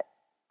 that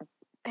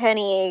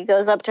Penny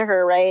goes up to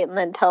her, right, and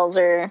then tells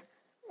her,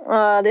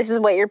 this is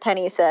what your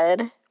Penny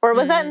said. Or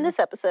was that in this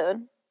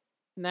episode?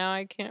 Now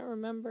I can't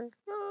remember.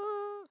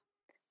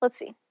 Let's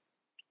see.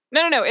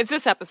 No, it's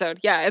this episode.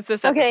 Yeah, it's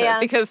this episode. Okay, yeah.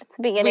 Because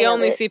we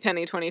only see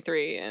Penny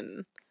 23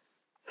 in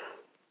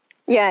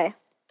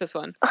this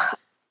one.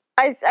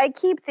 I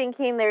keep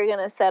thinking they're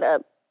going to set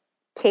up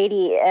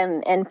Katie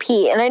and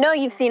Pete. And I know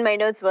you've seen my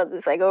notes about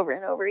this, like, over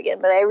and over again,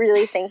 but I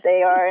really think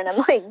they are, and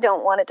I'm like,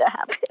 don't want it to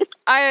happen.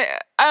 I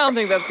don't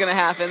think that's going to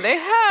happen. They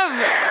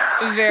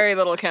have very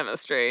little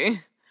chemistry.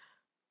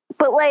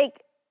 But,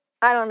 like,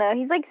 I don't know.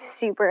 He's, like,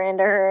 super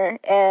into her,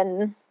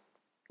 and...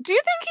 Do you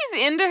think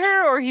he's into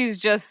her, or he's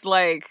just,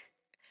 like...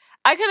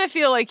 I kind of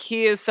feel like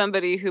he is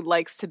somebody who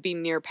likes to be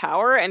near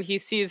power, and he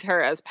sees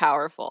her as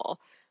powerful.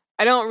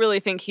 I don't really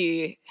think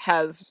he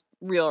has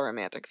real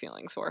romantic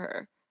feelings for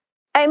her.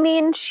 I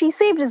mean, she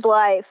saved his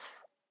life,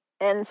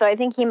 and so I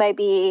think he might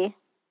be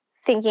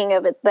thinking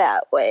of it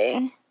that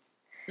way.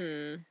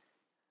 I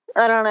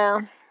don't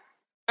know.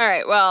 All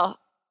right, well,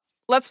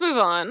 let's move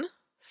on.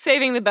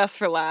 Saving the best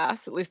for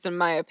last, at least in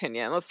my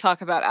opinion. Let's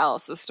talk about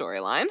Alice's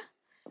storyline.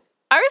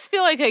 I always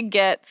feel like I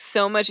get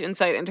so much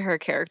insight into her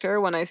character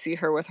when I see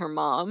her with her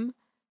mom.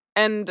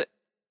 And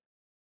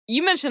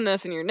you mentioned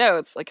this in your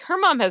notes, like her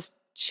mom has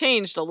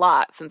changed a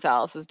lot since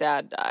Alice's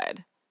dad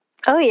died.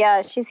 Oh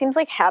yeah, she seems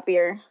like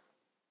happier.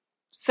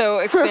 So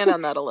expand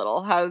on that a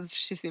little. How does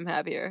she seem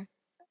happier?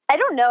 I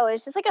don't know.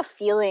 It's just like a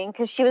feeling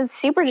because she was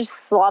super just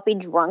sloppy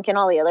drunk in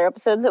all the other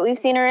episodes that we've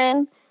seen her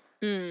in.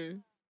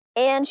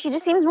 And she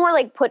just seems more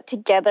like put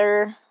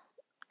together.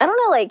 I don't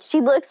know, like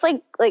she looks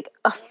like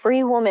a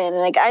free woman.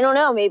 Like, I don't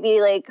know,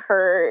 maybe like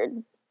her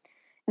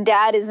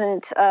dad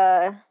isn't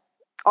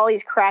all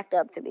he's cracked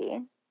up to be.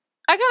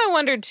 I kind of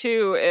wondered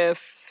too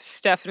if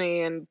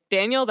Stephanie and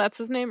Daniel, that's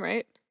his name,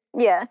 right?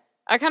 Yeah.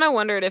 I kind of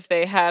wondered if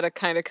they had a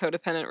kind of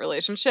codependent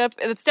relationship.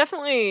 It's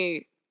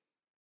definitely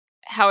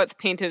how it's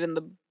painted in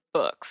the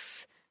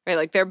books, right?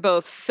 Like they're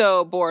both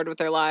so bored with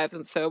their lives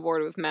and so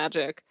bored with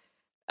magic.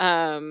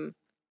 And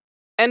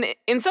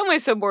in some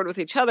ways so bored with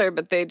each other,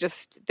 but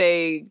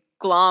they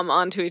glom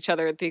onto each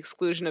other at the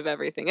exclusion of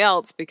everything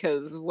else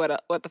because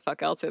what the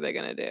fuck else are they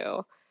going to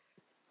do?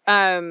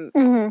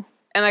 And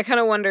I kind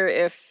of wonder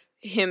if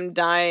him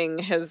dying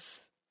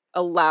has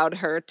allowed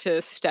her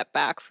to step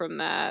back from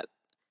that.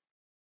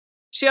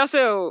 She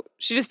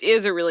just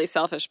is a really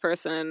selfish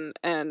person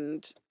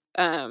and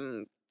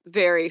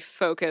very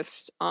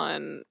focused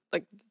on,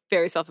 like,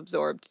 very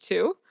self-absorbed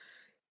too.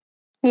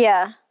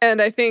 Yeah.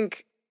 And I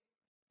think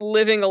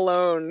living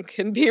alone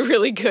can be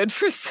really good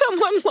for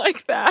someone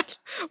like that,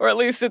 or at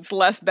least it's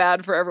less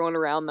bad for everyone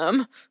around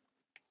them.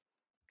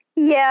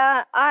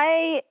 Yeah,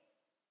 I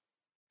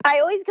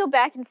always go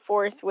back and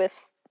forth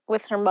with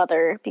her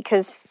mother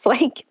because,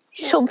 like,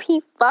 she'll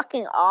be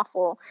fucking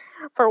awful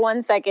for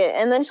 1 second,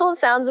 and then she'll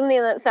say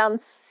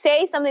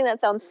something that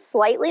sounds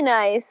slightly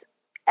nice,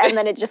 and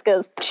then it just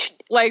goes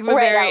like the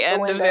right very out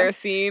end the of their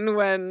scene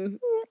when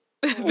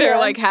they're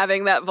like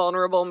having that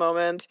vulnerable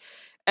moment,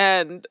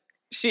 and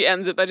she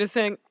ends it by just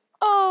saying,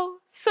 "Oh,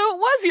 so it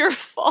was your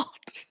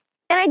fault."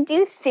 And I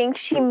do think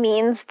she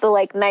means the,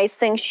 like, nice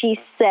thing she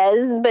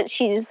says, but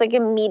she just, like,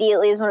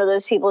 immediately is one of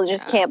those people who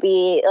just can't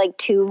be, like,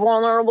 too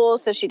vulnerable,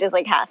 so she just,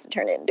 like, has to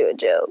turn it into a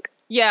joke.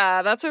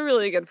 Yeah, that's a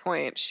really good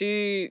point.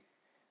 She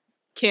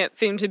can't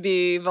seem to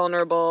be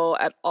vulnerable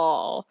at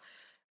all.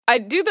 I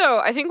do, though.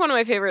 I think one of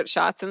my favorite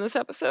shots in this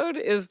episode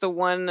is the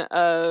one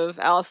of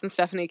Alice and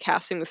Stephanie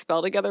casting the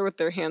spell together with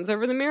their hands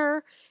over the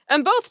mirror.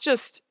 And both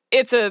just,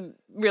 it's a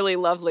really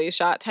lovely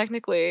shot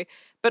technically,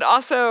 but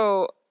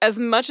also, as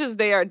much as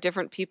they are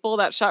different people,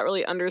 that shot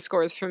really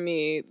underscores for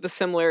me the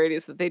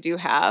similarities that they do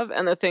have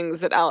and the things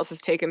that Alice has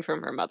taken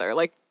from her mother.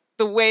 Like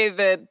the way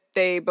that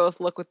they both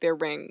look with their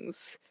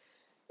rings.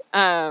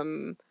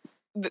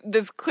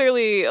 There's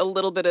clearly a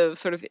little bit of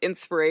sort of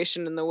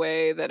inspiration in the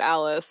way that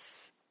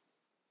Alice,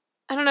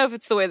 I don't know if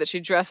it's the way that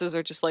she dresses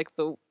or just like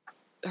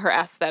her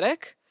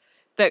aesthetic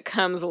that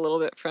comes a little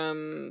bit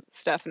from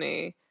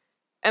Stephanie.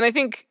 And I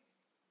think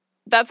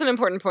that's an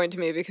important point to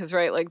me because,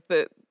 right, like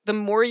the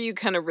more you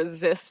kind of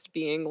resist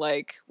being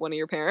like one of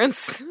your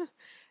parents,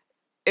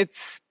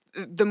 it's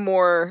the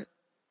more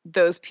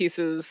those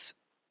pieces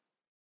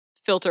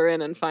filter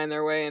in and find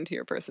their way into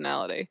your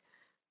personality.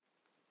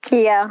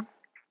 Yeah.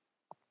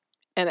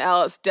 And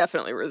Alice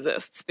definitely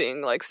resists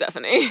being like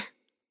Stephanie.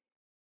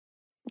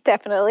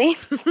 Definitely.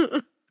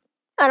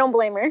 I don't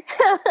blame her.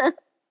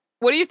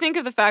 What do you think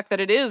of the fact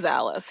that it is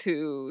Alice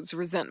whose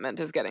resentment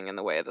is getting in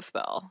the way of the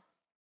spell?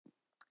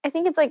 I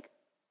think it's, like,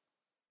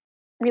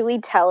 really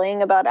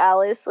telling about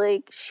Alice.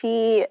 Like,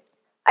 I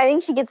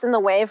think she gets in the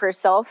way of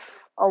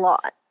herself a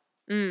lot.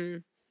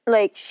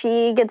 Like,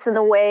 she gets in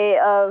the way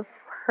of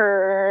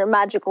her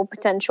magical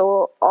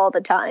potential all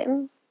the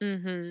time.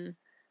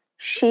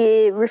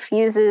 She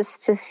refuses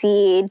to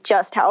see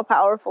just how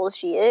powerful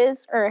she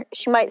is, or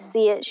she might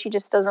see it, she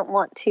just doesn't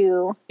want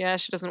to. Yeah,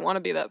 she doesn't want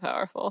to be that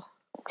powerful.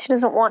 She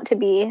doesn't want to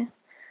be.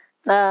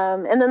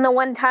 And then the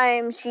one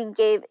time she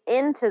gave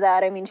in to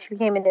that, I mean, she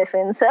became a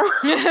Niffin, so.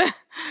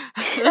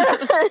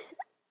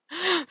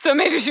 So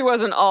maybe she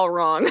wasn't all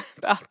wrong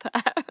about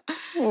that.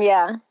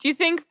 Yeah. Do you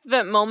think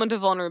that moment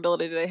of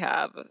vulnerability they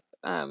have,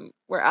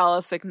 where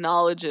Alice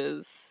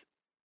acknowledges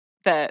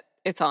that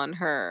it's on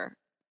her,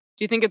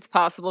 do you think it's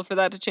possible for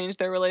that to change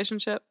their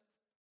relationship?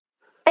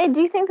 I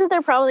do think that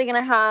they're probably going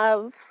to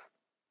have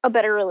a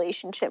better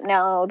relationship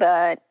now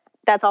that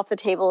that's off the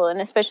table, and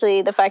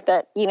especially the fact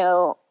that, you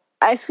know,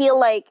 I feel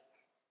like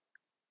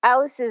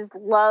Alice's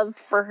love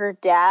for her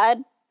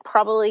dad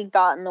probably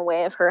got in the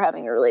way of her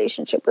having a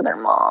relationship with her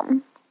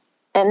mom.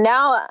 And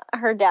now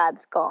her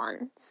dad's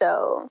gone,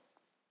 so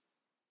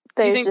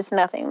there's just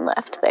nothing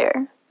left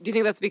there. Do you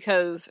think that's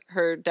because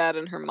her dad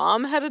and her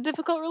mom had a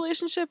difficult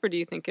relationship, or do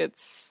you think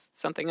it's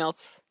something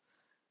else?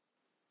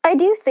 I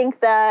do think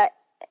that,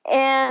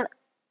 and,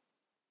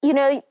 you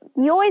know,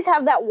 you always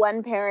have that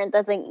one parent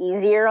that's, like,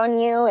 easier on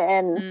you,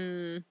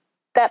 and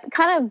that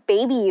kind of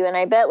baby you, and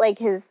I bet, like,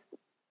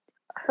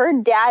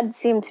 her dad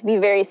seemed to be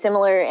very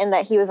similar in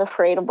that he was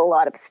afraid of a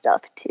lot of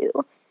stuff, too.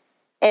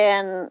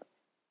 And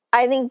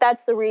I think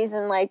that's the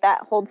reason, like,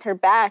 that holds her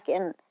back,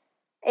 and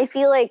I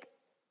feel like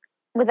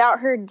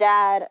without her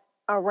dad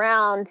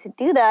around to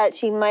do that,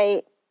 she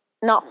might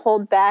not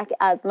hold back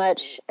as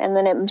much, and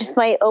then it just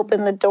might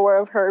open the door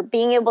of her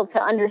being able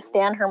to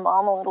understand her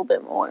mom a little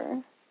bit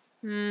more.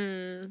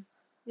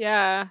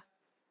 Yeah.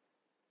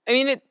 I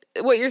mean,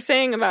 what you're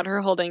saying about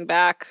her holding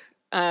back,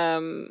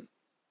 and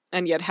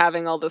yet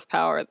having all this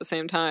power at the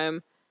same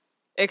time,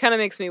 it kind of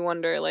makes me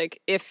wonder,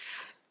 like,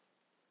 if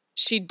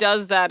she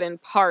does that in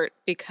part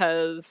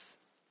because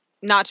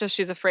not just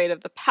she's afraid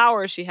of the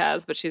power she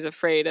has, but she's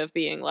afraid of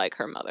being like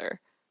her mother.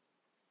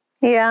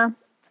 Yeah.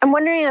 I'm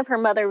wondering if her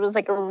mother was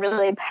like a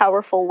really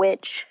powerful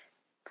witch.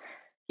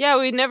 Yeah,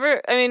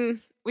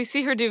 we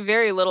see her do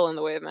very little in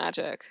the way of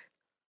magic.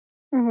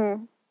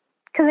 Mm-hmm.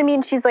 Because, I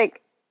mean, she's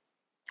like,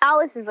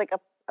 Alice is like a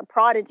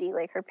prodigy.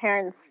 Like, her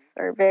parents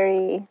are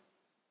very...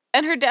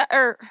 And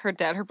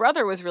her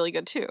brother was really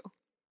good too.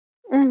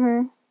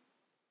 Mm-hmm.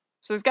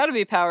 So there's got to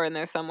be power in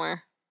there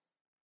somewhere.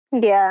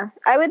 Yeah.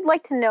 I would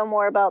like to know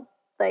more about,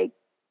 like,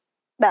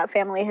 that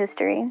family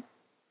history.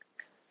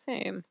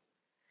 Same.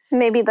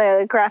 Maybe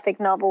the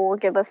graphic novel will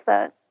give us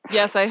that.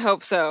 Yes, I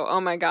hope so.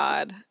 Oh my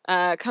god.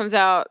 Comes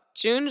out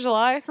June,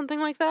 July, something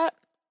like that?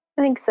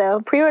 I think so.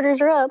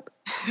 Pre-orders are up.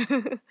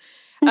 I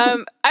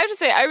have to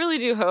say, I really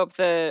do hope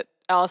that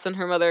Alice and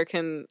her mother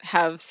can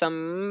have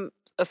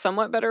a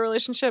somewhat better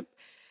relationship.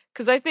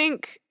 Because I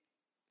think,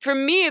 for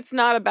me, it's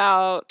not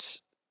about,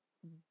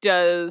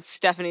 does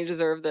Stephanie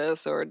deserve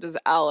this, or does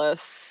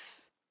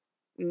Alice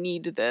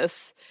need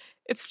this?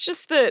 It's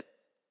just that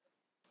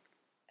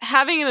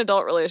having an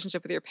adult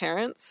relationship with your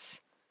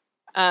parents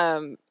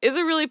is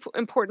a really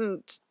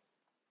important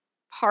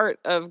part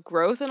of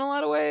growth in a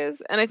lot of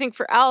ways. And I think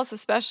for Alice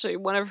especially,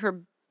 one of her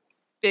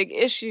big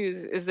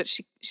issues is that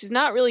she's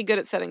not really good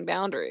at setting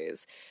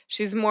boundaries.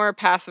 She's more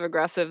passive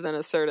aggressive than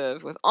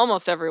assertive with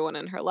almost everyone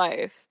in her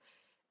life.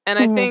 And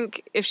I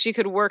think if she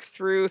could work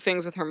through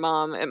things with her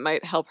mom, it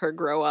might help her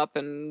grow up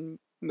and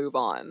move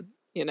on,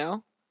 you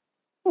know?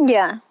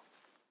 Yeah.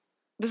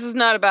 This is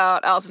not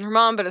about Alice and her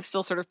mom, but it's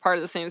still sort of part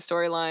of the same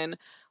storyline.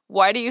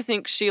 Why do you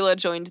think Sheila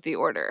joined the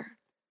Order?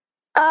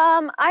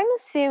 I'm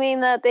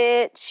assuming that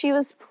they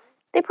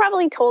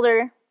probably told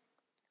her,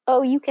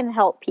 oh, you can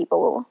help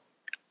people.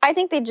 I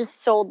think they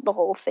just sold the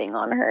whole thing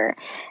on her.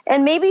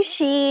 And maybe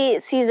she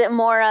sees it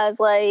more as,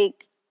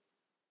 like,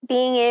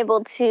 being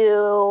able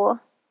to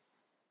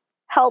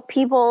help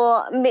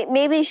people.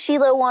 Maybe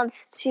Sheila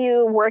wants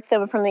to work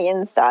them from the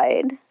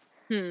inside.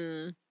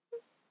 And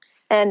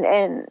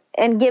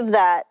give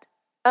that.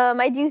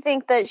 I do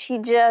think that she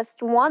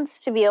just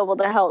wants to be able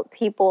to help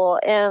people,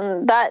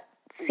 and that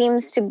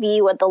seems to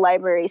be what the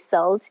library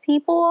sells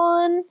people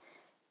on.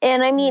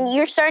 And I mean,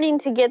 you're starting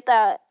to get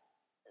that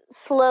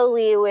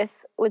slowly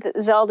with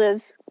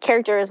Zelda's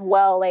character as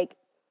well. Like,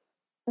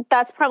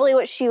 that's probably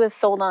what she was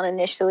sold on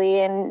initially,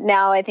 and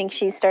now I think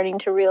she's starting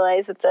to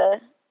realize it's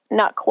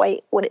not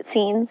quite what it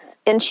seems.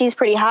 And she's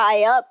pretty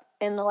high up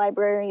in the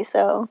library,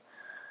 so...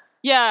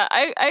 Yeah,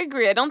 I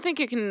agree. I don't think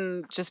it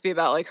can just be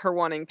about, like, her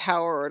wanting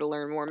power or to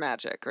learn more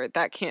magic, right?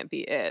 That can't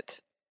be it.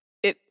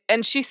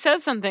 And she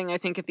says something, I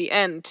think, at the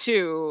end,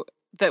 too,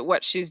 that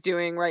what she's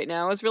doing right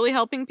now is really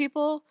helping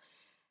people.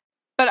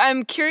 But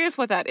I'm curious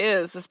what that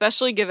is,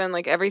 especially given,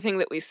 like, everything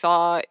that we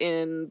saw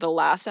in the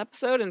last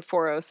episode in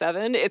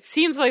 407. It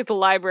seems like the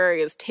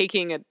library is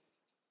taking a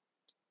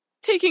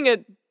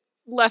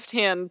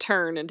left-hand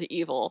turn into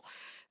evil.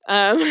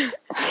 Yeah.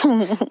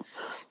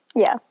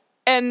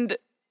 And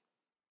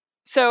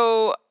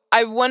so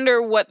I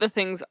wonder what the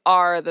things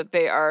are that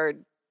they are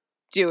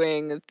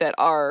doing that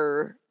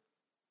are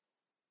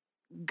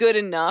good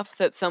enough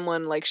that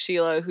someone like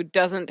Sheila, who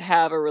doesn't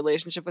have a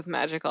relationship with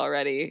magic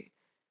already,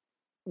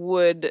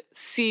 would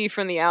see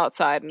from the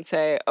outside and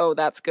say, oh,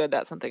 that's good,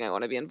 that's something I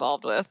want to be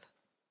involved with.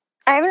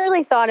 I haven't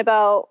really thought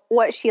about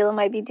what Sheila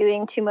might be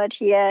doing too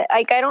much yet.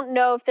 Like, I don't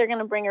know if they're going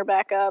to bring her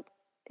back up,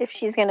 if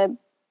she's going to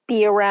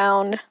be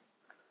around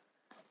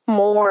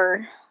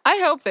more. I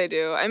hope they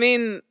do. I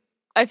mean,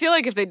 I feel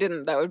like if they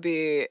didn't, that would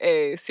be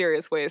a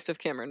serious waste of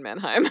Cameron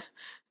Manheim.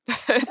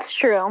 It's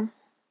true.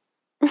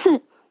 All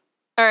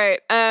right.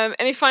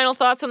 Any final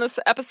thoughts on this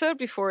episode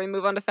before we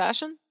move on to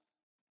fashion?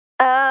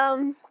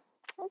 Let's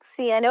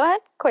see. I know I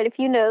had quite a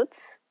few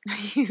notes.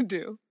 You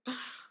do.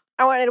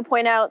 I wanted to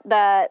point out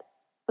that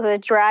the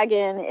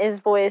dragon is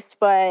voiced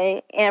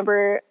by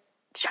Amber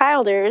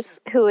Childers,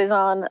 who is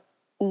on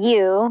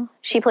You.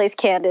 She plays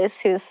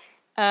Candace,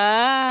 who's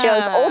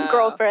Joe's old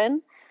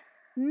girlfriend.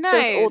 Nice.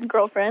 Joe's old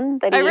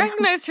girlfriend. That I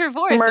recognized her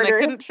voice and I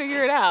couldn't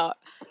figure it out.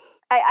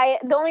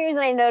 The only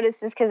reason I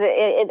noticed is because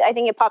I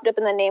think it popped up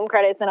in the name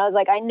credits, and I was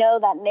like, I know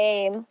that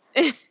name,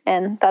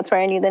 and that's where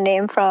I knew the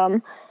name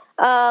from.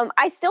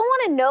 I still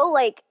want to know,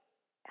 like,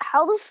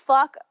 how the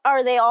fuck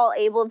are they all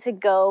able to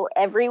go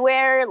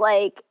everywhere,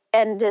 like,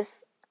 and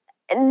just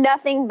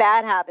nothing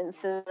bad happens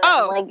to them?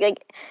 Oh,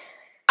 like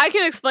I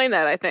can explain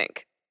that. I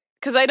think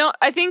because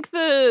I think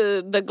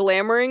the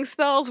glamoring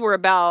spells were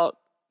about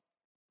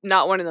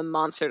not wanting the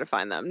monster to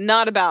find them,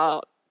 not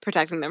about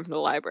protecting them from the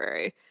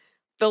library.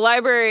 The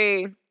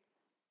library,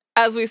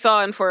 as we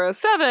saw in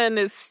 407,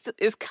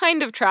 is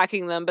kind of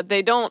tracking them, but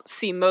they don't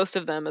see most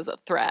of them as a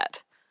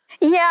threat.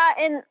 Yeah,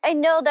 and I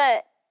know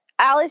that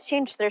Alice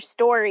changed their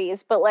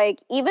stories, but like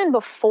even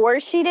before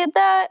she did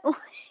that, they're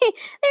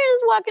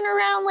just walking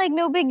around like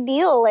no big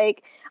deal.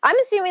 Like I'm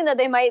assuming that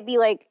they might be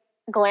like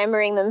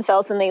glamoring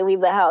themselves when they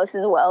leave the house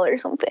as well or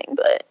something,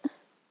 but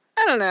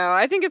I don't know.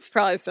 I think it's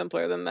probably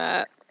simpler than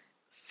that.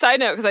 Side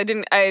note, because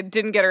I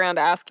didn't get around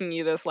to asking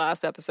you this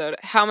last episode.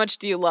 How much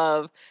do you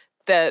love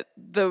that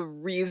the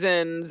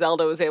reason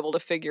Zelda was able to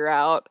figure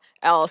out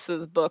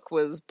Alice's book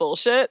was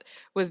bullshit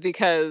was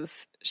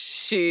because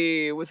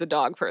she was a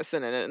dog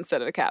person in it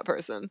instead of a cat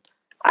person?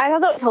 I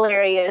thought that was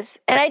hilarious.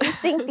 And I just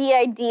think the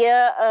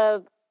idea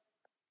of,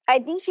 I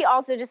think she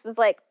also just was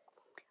like,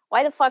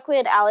 why the fuck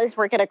would Alice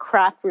work at a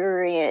craft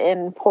brewery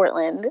in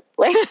Portland?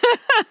 Like,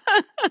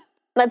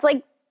 that's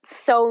like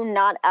so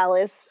not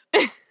Alice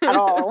at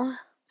all.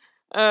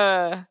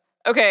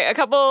 Okay, a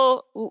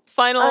couple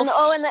final. And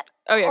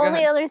the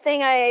only other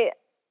thing I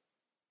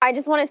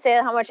just want to say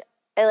how much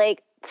I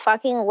like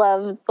fucking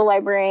love the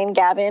librarian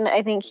Gavin.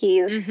 I think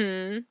he's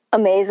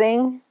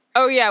amazing.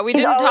 Oh yeah, we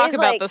didn't talk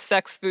about like, the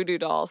sex voodoo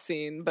doll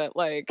scene, but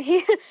like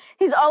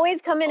he's always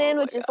coming in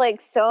with just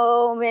like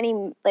so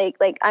many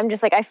like I'm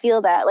just like I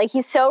feel that like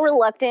he's so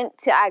reluctant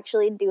to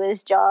actually do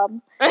his job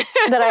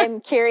that I'm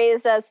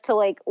curious as to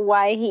like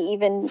why he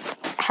even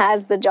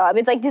has the job.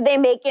 It's like, did they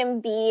make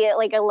him be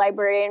like a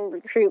librarian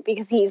recruit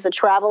because he's a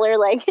traveler?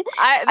 Like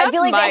I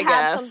feel like they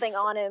have something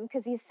on him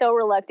because he's so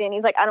reluctant.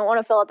 He's like, I don't want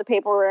to fill out the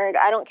paperwork.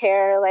 I don't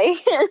care.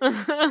 Like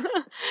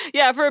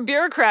yeah, for a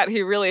bureaucrat,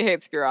 he really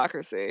hates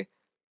bureaucracy.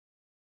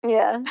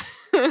 Yeah.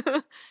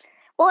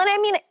 Well, and I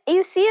mean,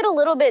 you see it a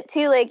little bit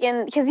too, like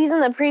because he's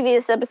in the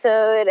previous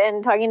episode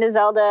and talking to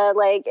Zelda,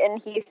 like,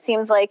 and he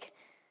seems like,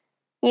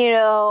 you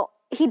know,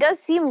 he does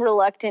seem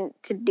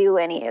reluctant to do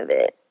any of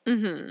it.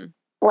 Mm-hmm.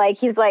 Like,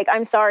 he's like,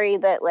 I'm sorry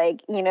that,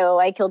 like, you know,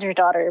 I killed your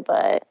daughter,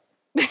 but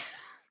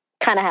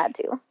kind of had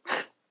to.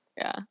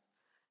 Yeah.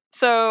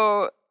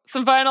 So,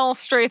 some final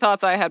stray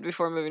thoughts I had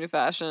before moving to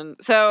fashion.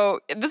 So,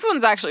 this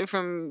one's actually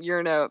from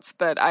your notes,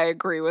 but I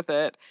agree with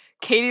it.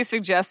 Katie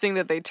suggesting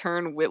that they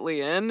turn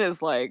Whitley in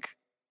is like,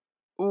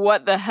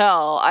 what the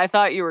hell? I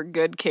thought you were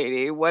good,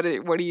 Katie. What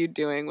are you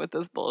doing with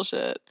this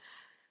bullshit?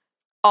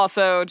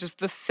 Also, just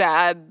the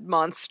sad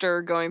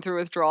monster going through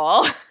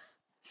withdrawal.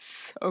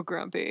 So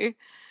grumpy.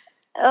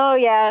 Oh,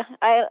 yeah.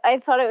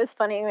 I thought it was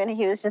funny when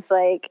he was just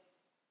like,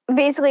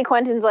 basically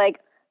Quentin's like,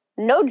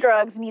 no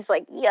drugs, and he's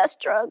like, yes,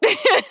 drugs.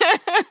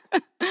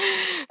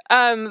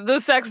 The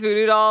sex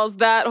voodoo dolls,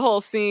 that whole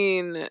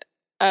scene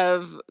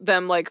of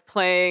them like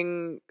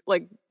playing,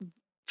 like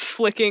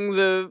flicking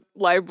the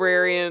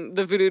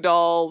voodoo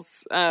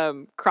doll's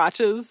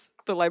crotches,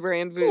 the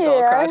librarian voodoo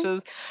doll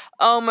crotches.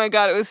 Oh my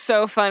god, it was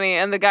so funny.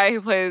 And the guy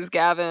who plays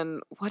Gavin,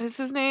 what is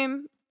his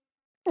name?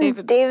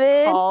 David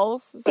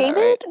Pauls? Is that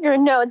right? Or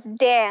no, it's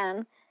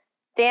Dan.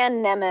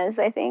 Dan Nemes,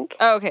 I think.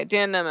 Oh, okay,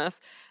 Dan Nemes.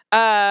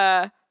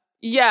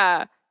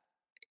 Yeah.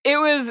 It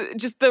was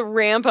just the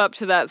ramp up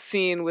to that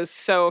scene was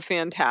so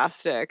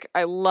fantastic.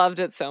 I loved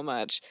it so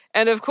much.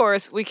 And of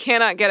course, we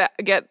cannot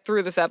get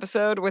through this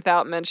episode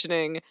without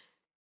mentioning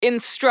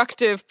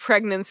instructive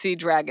pregnancy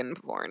dragon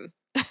porn.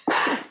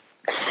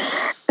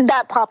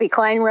 That Poppy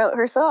Klein wrote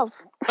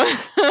herself.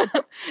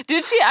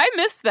 Did she? I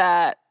missed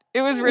that.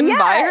 It was written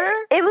by her?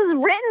 It was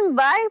written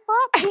by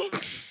Poppy.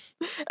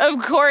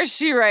 Of course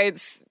she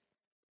writes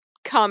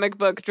comic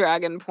book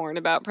dragon porn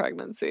about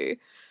pregnancy.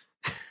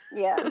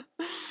 Yeah.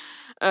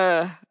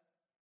 All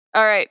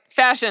right,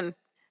 fashion.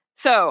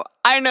 So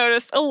I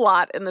noticed a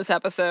lot in this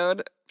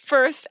episode.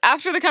 First,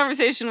 after the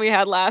conversation we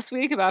had last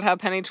week about how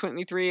Penny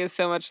 23 is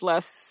so much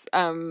less,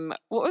 what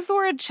was the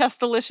word?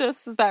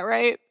 Chestalicious, is that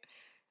right?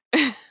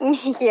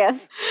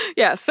 Yes.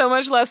 Yeah, so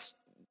much less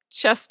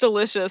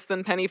chestalicious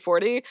than Penny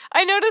 40.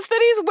 I noticed that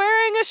he's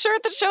wearing a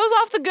shirt that shows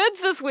off the goods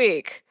this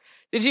week.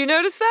 Did you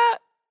notice that?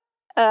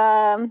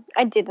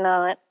 I did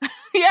not.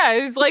 Yeah,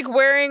 he's like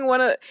wearing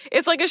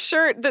it's like a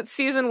shirt that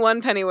season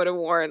 1 Penny would have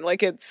worn.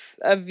 Like it's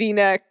a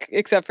V-neck,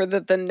 except for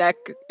that the neck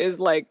is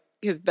like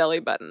his belly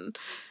button.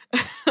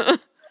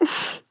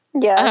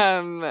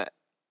 Yeah.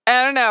 I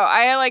don't know.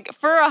 I like,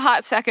 for a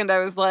hot second, I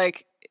was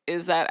like,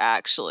 is that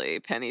actually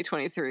Penny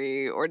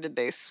 23 or did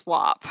they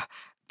swap?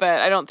 But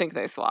I don't think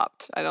they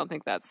swapped. I don't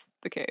think that's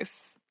the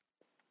case.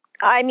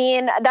 I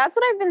mean, that's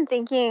what I've been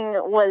thinking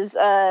was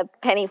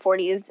Penny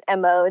 40's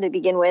MO to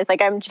begin with. Like,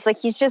 I'm just like,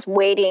 he's just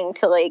waiting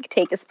to like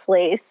take his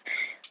place.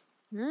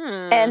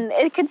 And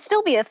it could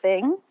still be a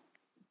thing.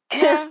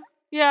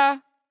 Yeah.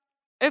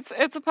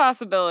 It's a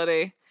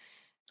possibility.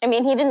 I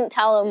mean, he didn't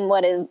tell him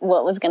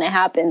what was going to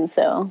happen,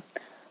 so.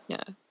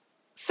 Yeah.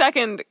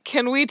 Second,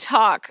 can we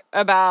talk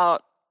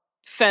about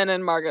Fen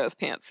and Margot's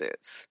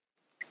pantsuits?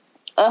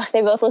 Oh,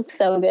 they both look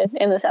so good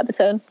in this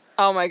episode.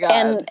 Oh my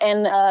god.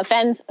 And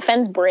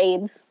Fen's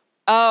braids.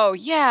 Oh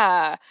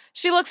yeah.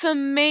 She looks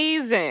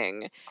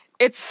amazing.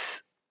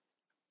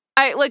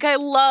 I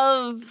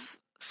love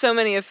so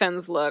many of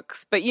Fen's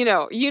looks, but you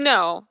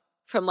know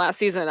from last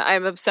season,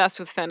 I'm obsessed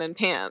with Fen and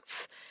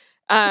pants.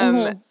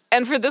 And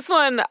for this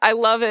one, I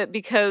love it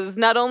because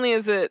not only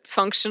is it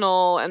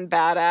functional and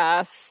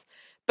badass,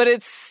 but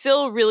it's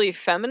still really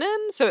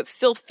feminine, so it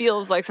still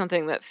feels like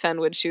something that Fen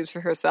would choose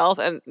for herself,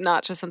 and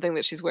not just something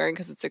that she's wearing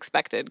because it's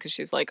expected, because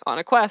she's like on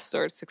a quest,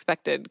 or it's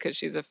expected because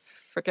she's a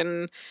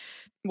freaking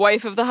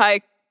wife of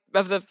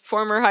the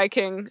former High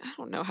King. I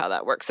don't know how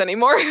that works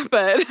anymore,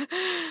 but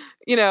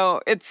you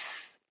know, it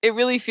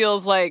really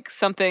feels like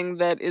something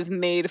that is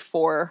made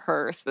for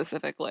her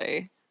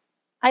specifically.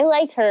 I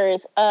liked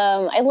hers.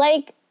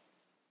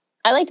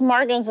 I liked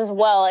Margot's as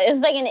well. It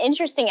was like an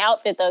interesting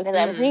outfit though, because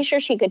I'm pretty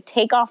sure she could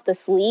take off the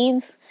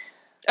sleeves.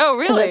 Oh,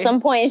 really? At some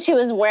point she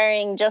was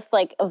wearing just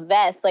like a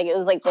vest, like it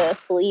was like the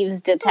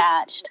sleeves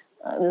detached.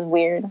 It was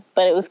weird,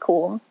 but it was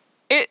cool.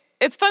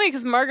 It's funny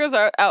because Margot's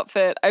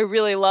outfit, I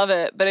really love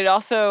it, but it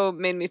also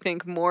made me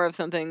think more of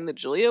something that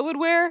Julia would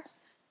wear.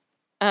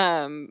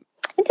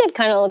 It did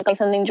kind of look like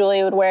something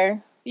Julia would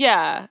wear.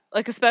 Yeah,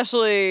 like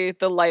especially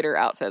the lighter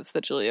outfits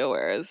that Julia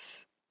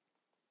wears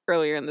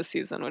earlier in the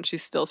season when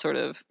she's still sort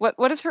of...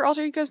 What is her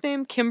alter ego's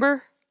name?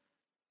 Kimber?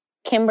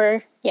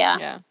 Kimber, yeah.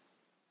 Yeah.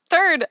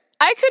 Third,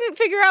 I couldn't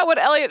figure out what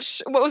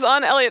was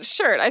on Elliot's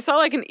shirt. I saw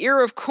like an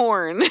ear of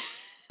corn,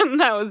 and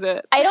that was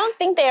it. I don't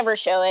think they ever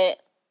show it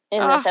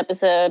in this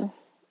episode.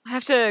 I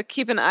have to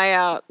keep an eye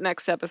out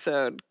next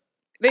episode.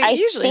 They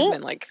usually have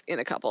been like in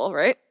a couple,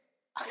 right?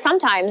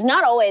 Sometimes,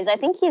 not always. I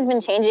think he's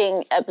been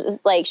changing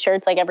like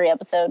shirts like every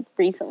episode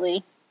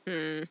recently.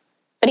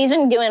 But he's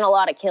been doing a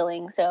lot of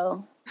killing,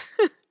 so.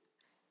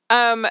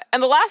 And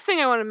the last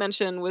thing I want to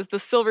mention was the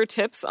silver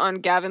tips on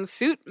Gavin's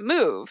suit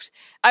moved.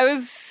 I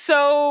was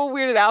so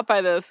weirded out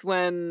by this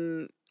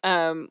when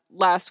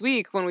last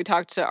week when we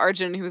talked to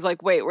Arjun, he was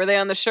like, wait, were they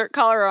on the shirt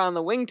collar or on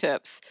the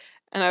wingtips?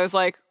 And I was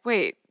like,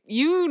 wait,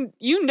 you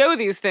know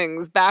these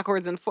things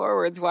backwards and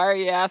forwards. Why are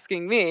you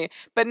asking me?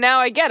 But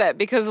now I get it,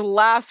 because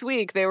last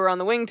week they were on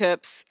the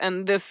wingtips,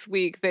 and this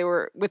week they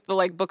were with the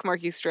like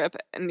bookmarky strip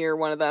near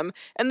one of them,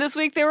 and this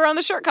week they were on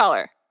the shirt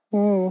collar.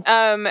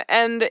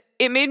 And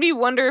it made me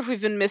wonder if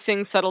we've been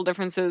missing subtle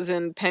differences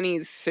in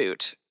Penny's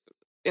suit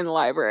in the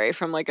library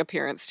from like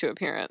appearance to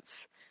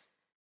appearance.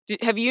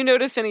 Have you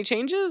noticed any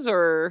changes,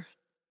 or?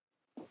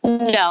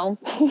 No.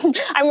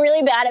 I'm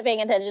really bad at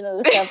paying attention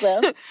to this stuff,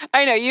 though.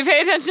 I know. You pay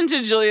attention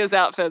to Julia's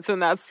outfits,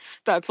 and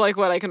that's like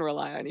what I can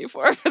rely on you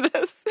for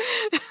this.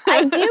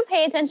 I do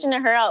pay attention to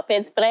her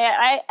outfits, but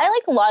I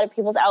like a lot of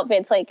people's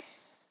outfits. Like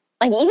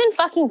even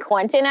fucking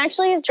Quentin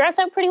actually is dressed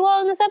up pretty well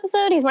in this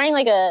episode. He's wearing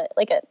like a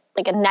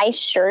nice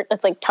shirt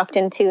that's like tucked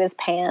into his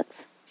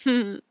pants.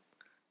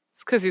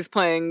 It's because he's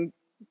playing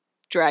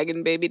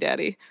Dragon Baby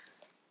Daddy.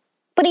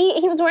 But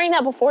he was wearing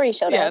that before he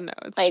showed up. Yeah, no,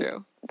 it's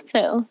true.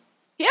 No.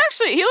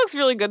 He looks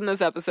really good in this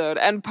episode.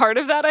 And part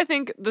of that, I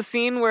think, the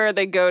scene where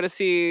they go to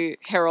see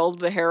Harold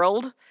the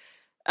Herald,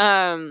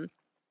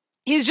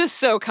 he's just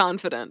so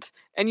confident.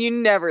 And you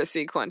never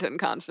see Quentin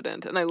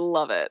confident. And I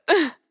love it.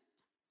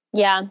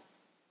 Yeah.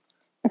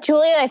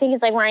 Julia, I think,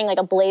 is like wearing like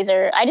a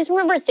blazer. I just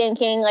remember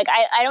thinking, like,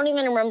 I don't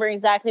even remember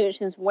exactly what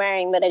she was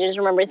wearing, but I just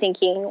remember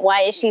thinking,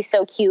 why is she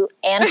so cute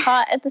and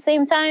hot at the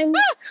same time?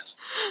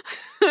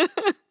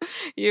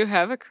 You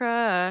have a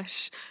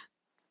crush.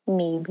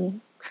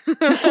 Maybe.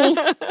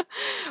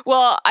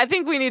 Well, I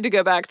think we need to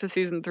go back to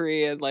season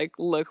 3 and like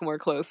look more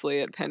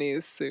closely at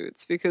Penny's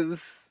suits,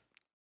 because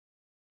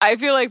I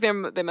feel like they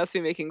must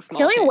be making small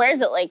changes. He only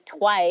wears it like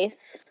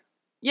twice.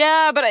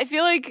 Yeah, but I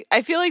feel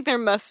like there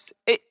must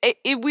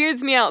it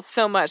weirds me out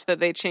so much that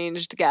they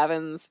changed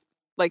Gavin's,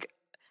 like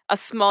a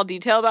small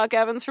detail about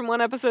Gavin's from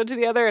one episode to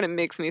the other, and it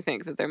makes me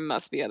think that there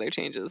must be other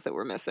changes that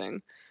we're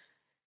missing.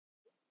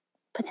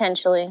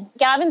 Potentially.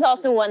 Gavin's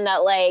also one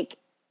that like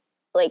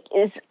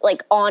is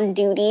like on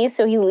duty,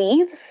 so he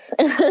leaves.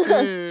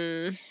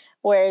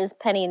 Whereas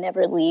Penny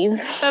never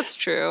leaves. That's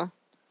true.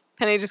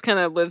 Penny just kind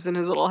of lives in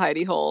his little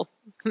hidey hole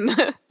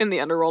in the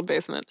underworld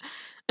basement.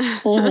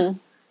 Mm-hmm.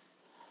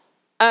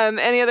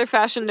 Any other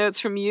fashion notes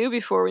from you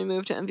before we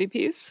move to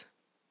MVPs?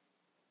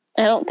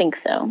 I don't think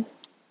so.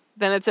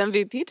 Then it's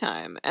MVP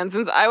time. And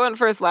since I went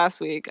first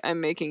last week,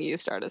 I'm making you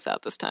start us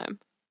out this time.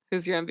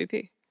 Who's your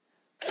MVP?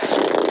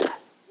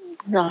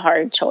 It's a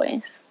hard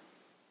choice.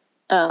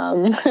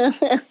 God,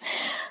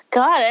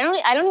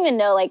 I don't even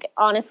know. Like,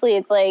 honestly,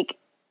 it's like,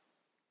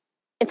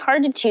 it's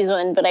hard to choose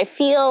one, but I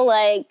feel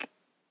like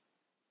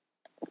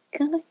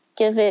I'm gonna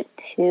give it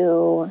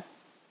to,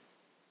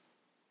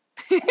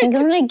 I think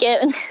I'm gonna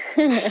give,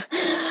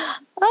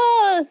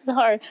 oh, this is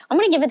hard. I'm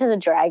gonna give it to the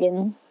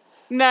dragon.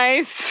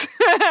 Nice.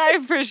 I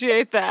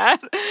appreciate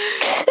that.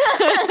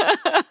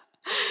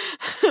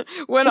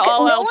 When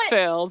all else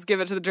fails,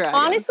 give it to the dragon.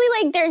 Honestly,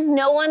 like, there's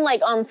no one,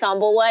 like,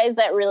 ensemble-wise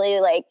that really,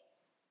 like,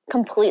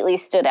 completely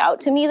stood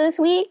out to me this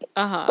week.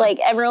 Like,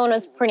 everyone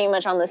was pretty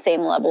much on the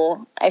same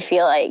level, I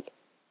feel like.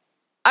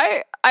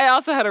 I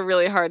also had a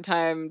really hard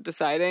time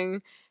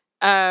deciding.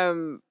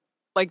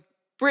 Like,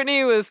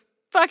 Brittany was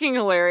fucking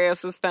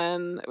hilarious as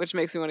Fen, which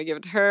makes me want to give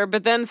it to her.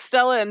 But then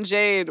Stella and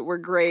Jade were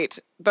great,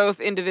 both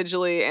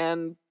individually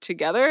and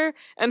together.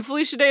 And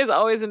Felicia Day is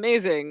always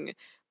amazing.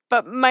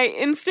 But my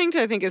instinct,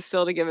 I think, is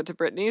still to give it to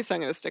Brittany, so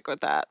I'm going to stick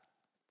with that.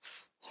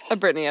 It's a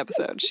Brittany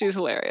episode. She's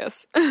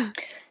hilarious.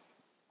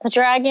 the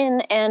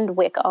dragon and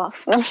Wick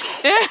off.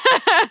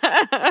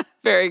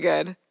 Very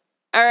good.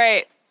 All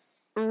right.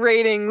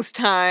 Ratings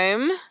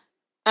time.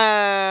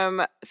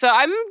 So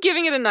I'm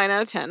giving it a 9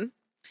 out of 10.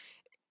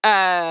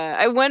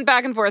 I went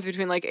back and forth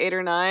between like 8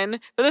 or 9.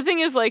 But the thing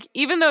is, like,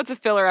 even though it's a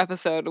filler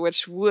episode,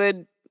 which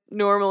would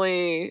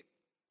normally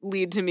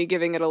lead to me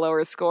giving it a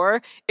lower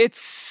score, it's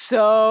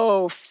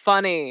so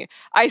funny.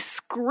 I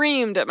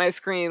screamed at my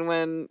screen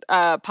when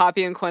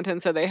Poppy and Quentin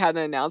said they had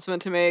an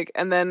announcement to make,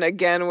 and then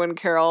again when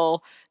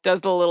Carol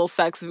does the little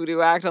sex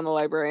voodoo act on the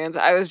librarians.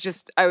 I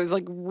was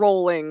like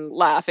rolling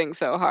laughing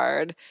so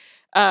hard.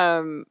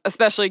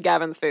 Especially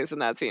Gavin's face in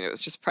that scene. It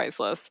was just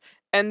priceless.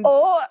 And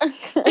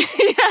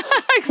yeah,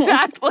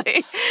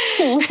 exactly.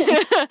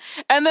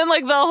 And then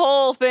like the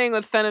whole thing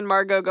with Fen and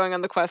Margot going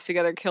on the quest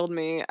together killed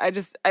me. I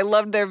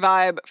loved their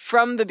vibe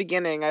from the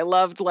beginning. I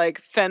loved like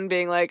Fen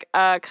being like,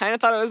 kind of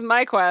thought it was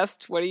my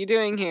quest. What are you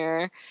doing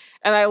here?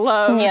 And I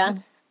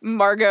loved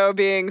Margot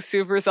being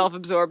super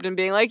self-absorbed and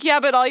being like, yeah,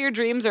 but all your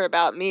dreams are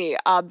about me,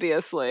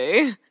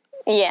 obviously.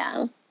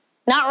 Yeah.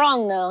 Not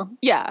wrong, though.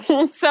 Yeah.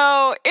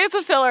 So it's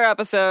a filler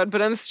episode,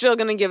 but I'm still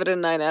going to give it a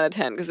 9 out of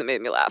 10 because it made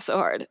me laugh so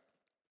hard.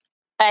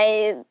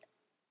 I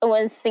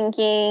was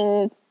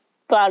thinking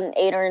about an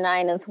 8 or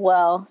 9 as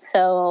well.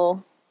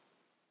 So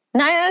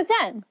 9 out of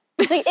 10.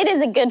 It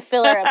is a good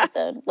filler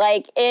episode.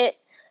 Like,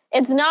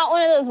 it's not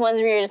one of those ones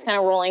where you're just kind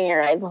of rolling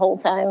your eyes the whole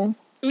time.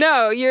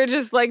 No, you're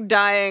just like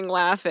dying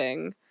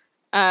laughing.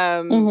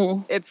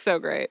 It's so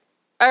great.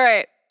 All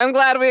right. I'm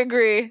glad we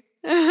agree.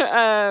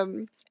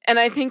 And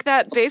I think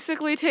that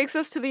basically takes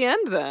us to the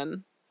end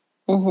then.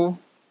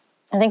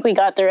 I think we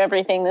got through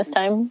everything this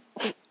time.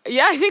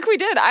 Yeah, I think we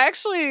did.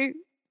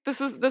 This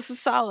is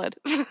solid.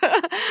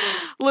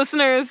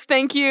 Listeners,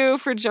 thank you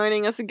for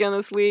joining us again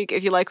this week.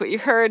 If you like what you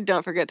heard,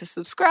 don't forget to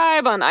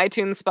subscribe on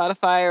iTunes,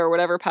 Spotify, or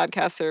whatever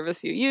podcast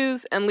service you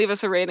use, and leave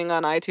us a rating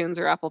on iTunes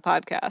or Apple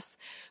Podcasts.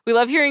 We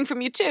love hearing from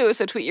you too,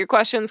 so tweet your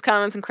questions,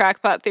 comments, and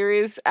crackpot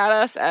theories at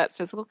us at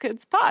Physical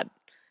Kids Pod.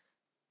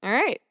 All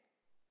right.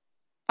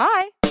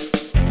 Bye.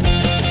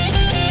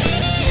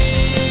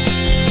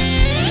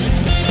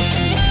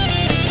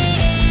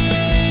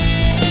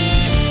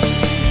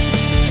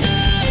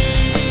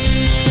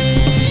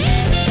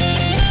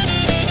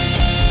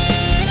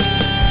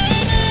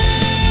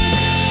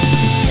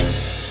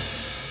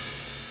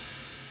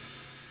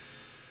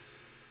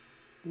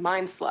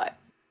 Mind slut.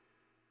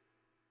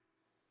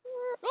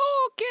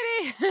 Oh,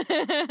 kitty.